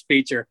church and watch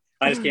feature.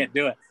 I just can't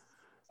do it.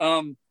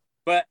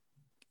 But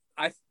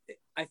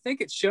I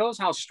think it shows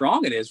how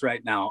strong it is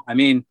right now. I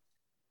mean,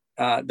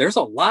 there's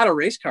a lot of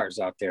race cars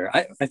out there.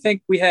 I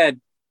think we had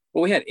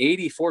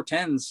 80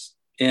 410s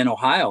in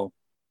Ohio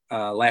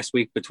last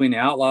week between the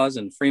Outlaws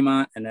and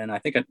Fremont. And then I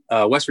think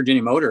West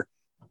Virginia Motor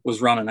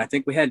was running. I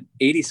think we had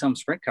 80 some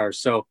sprint cars.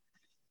 So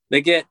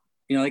they get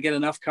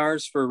enough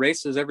cars for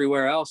races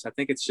everywhere else. I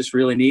think it's just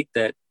really neat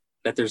that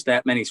there's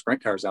that many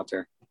sprint cars out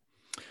there.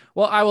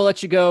 Well, I will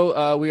let you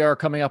go. We are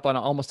coming up on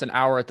almost an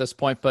hour at this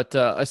point, but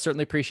I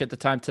certainly appreciate the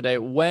time today.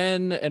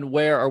 When and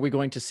where are we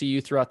going to see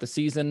you throughout the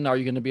season? Are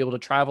you going to be able to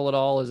travel at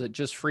all? Is it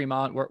just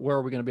Fremont? Where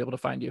are we going to be able to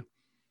find you?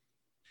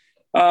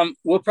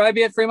 We'll probably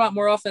be at Fremont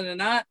more often than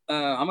not.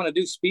 I'm going to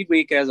do Speed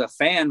Week as a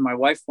fan. My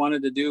wife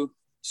wanted to do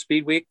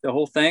Speed Week, the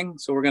whole thing.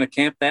 So we're going to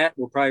camp that.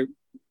 We'll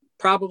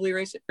probably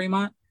race at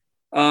Fremont.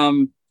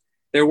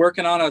 They're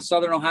working on a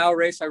Southern Ohio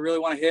race I really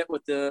want to hit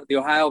with the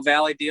Ohio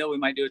Valley deal. We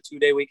might do a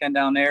 2-day weekend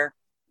down there.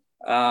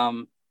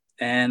 And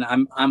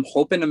I'm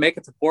hoping to make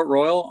it to Port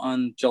Royal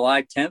on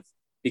July 10th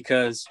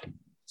because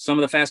some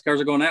of the fast cars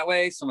are going that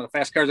way. Some of the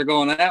fast cars are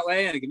going that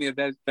way, and it give me a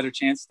better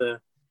chance to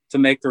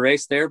make the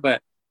race there.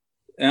 But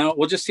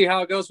we'll just see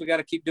how it goes. We got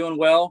to keep doing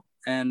well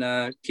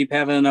and keep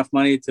having enough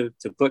money to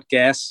put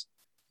gas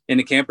in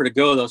the camper to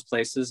go to those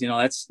places.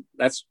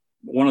 That's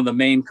one of the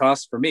main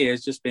costs for me,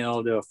 is just being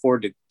able to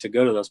afford to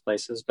go to those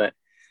places. But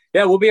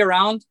yeah, we'll be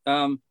around.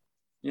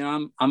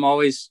 I'm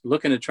always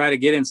looking to try to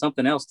get in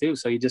something else too.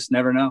 So you just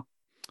never know.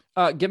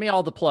 Give me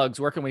all the plugs.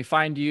 Where can we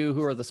find you?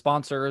 Who are the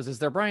sponsors? Is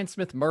there Brian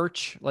Smith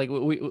merch? Like,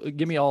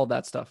 give me all of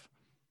that stuff.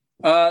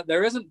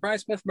 There isn't Brian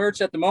Smith merch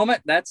at the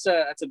moment. That's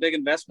a big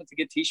investment to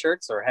get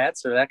t-shirts or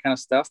hats or that kind of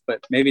stuff,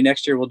 but maybe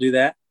next year we'll do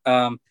that.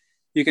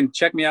 You can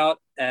check me out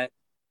at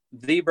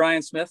the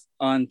Brian Smith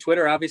on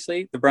Twitter,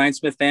 obviously, the Brian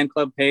Smith fan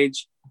club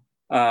page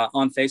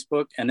on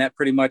Facebook. And that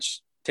pretty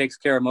much takes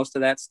care of most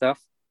of that stuff.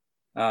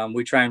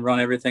 We try and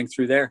run everything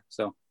through there.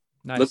 So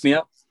nice. Look me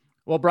up.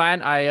 Well,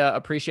 Brian, I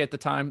appreciate the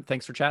time.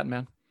 Thanks for chatting,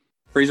 man.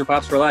 Freezer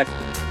Pops for life.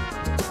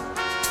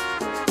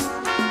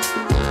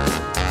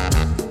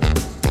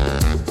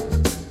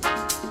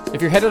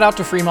 If you're headed out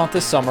to Fremont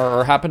this summer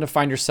or happen to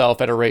find yourself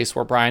at a race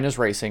where Brian is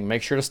racing,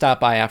 make sure to stop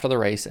by after the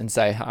race and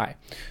say hi.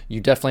 You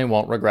definitely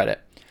won't regret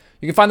it.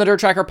 You can find the Dirt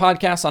Tracker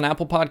podcast on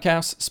Apple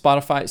Podcasts,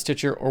 Spotify,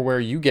 Stitcher, or where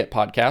you get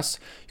podcasts.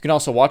 You can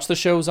also watch the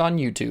shows on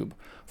YouTube.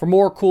 For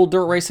more cool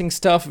dirt racing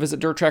stuff, visit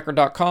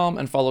dirttracker.com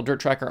and follow Dirt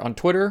Tracker on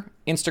Twitter,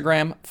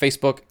 Instagram,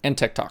 Facebook, and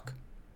TikTok.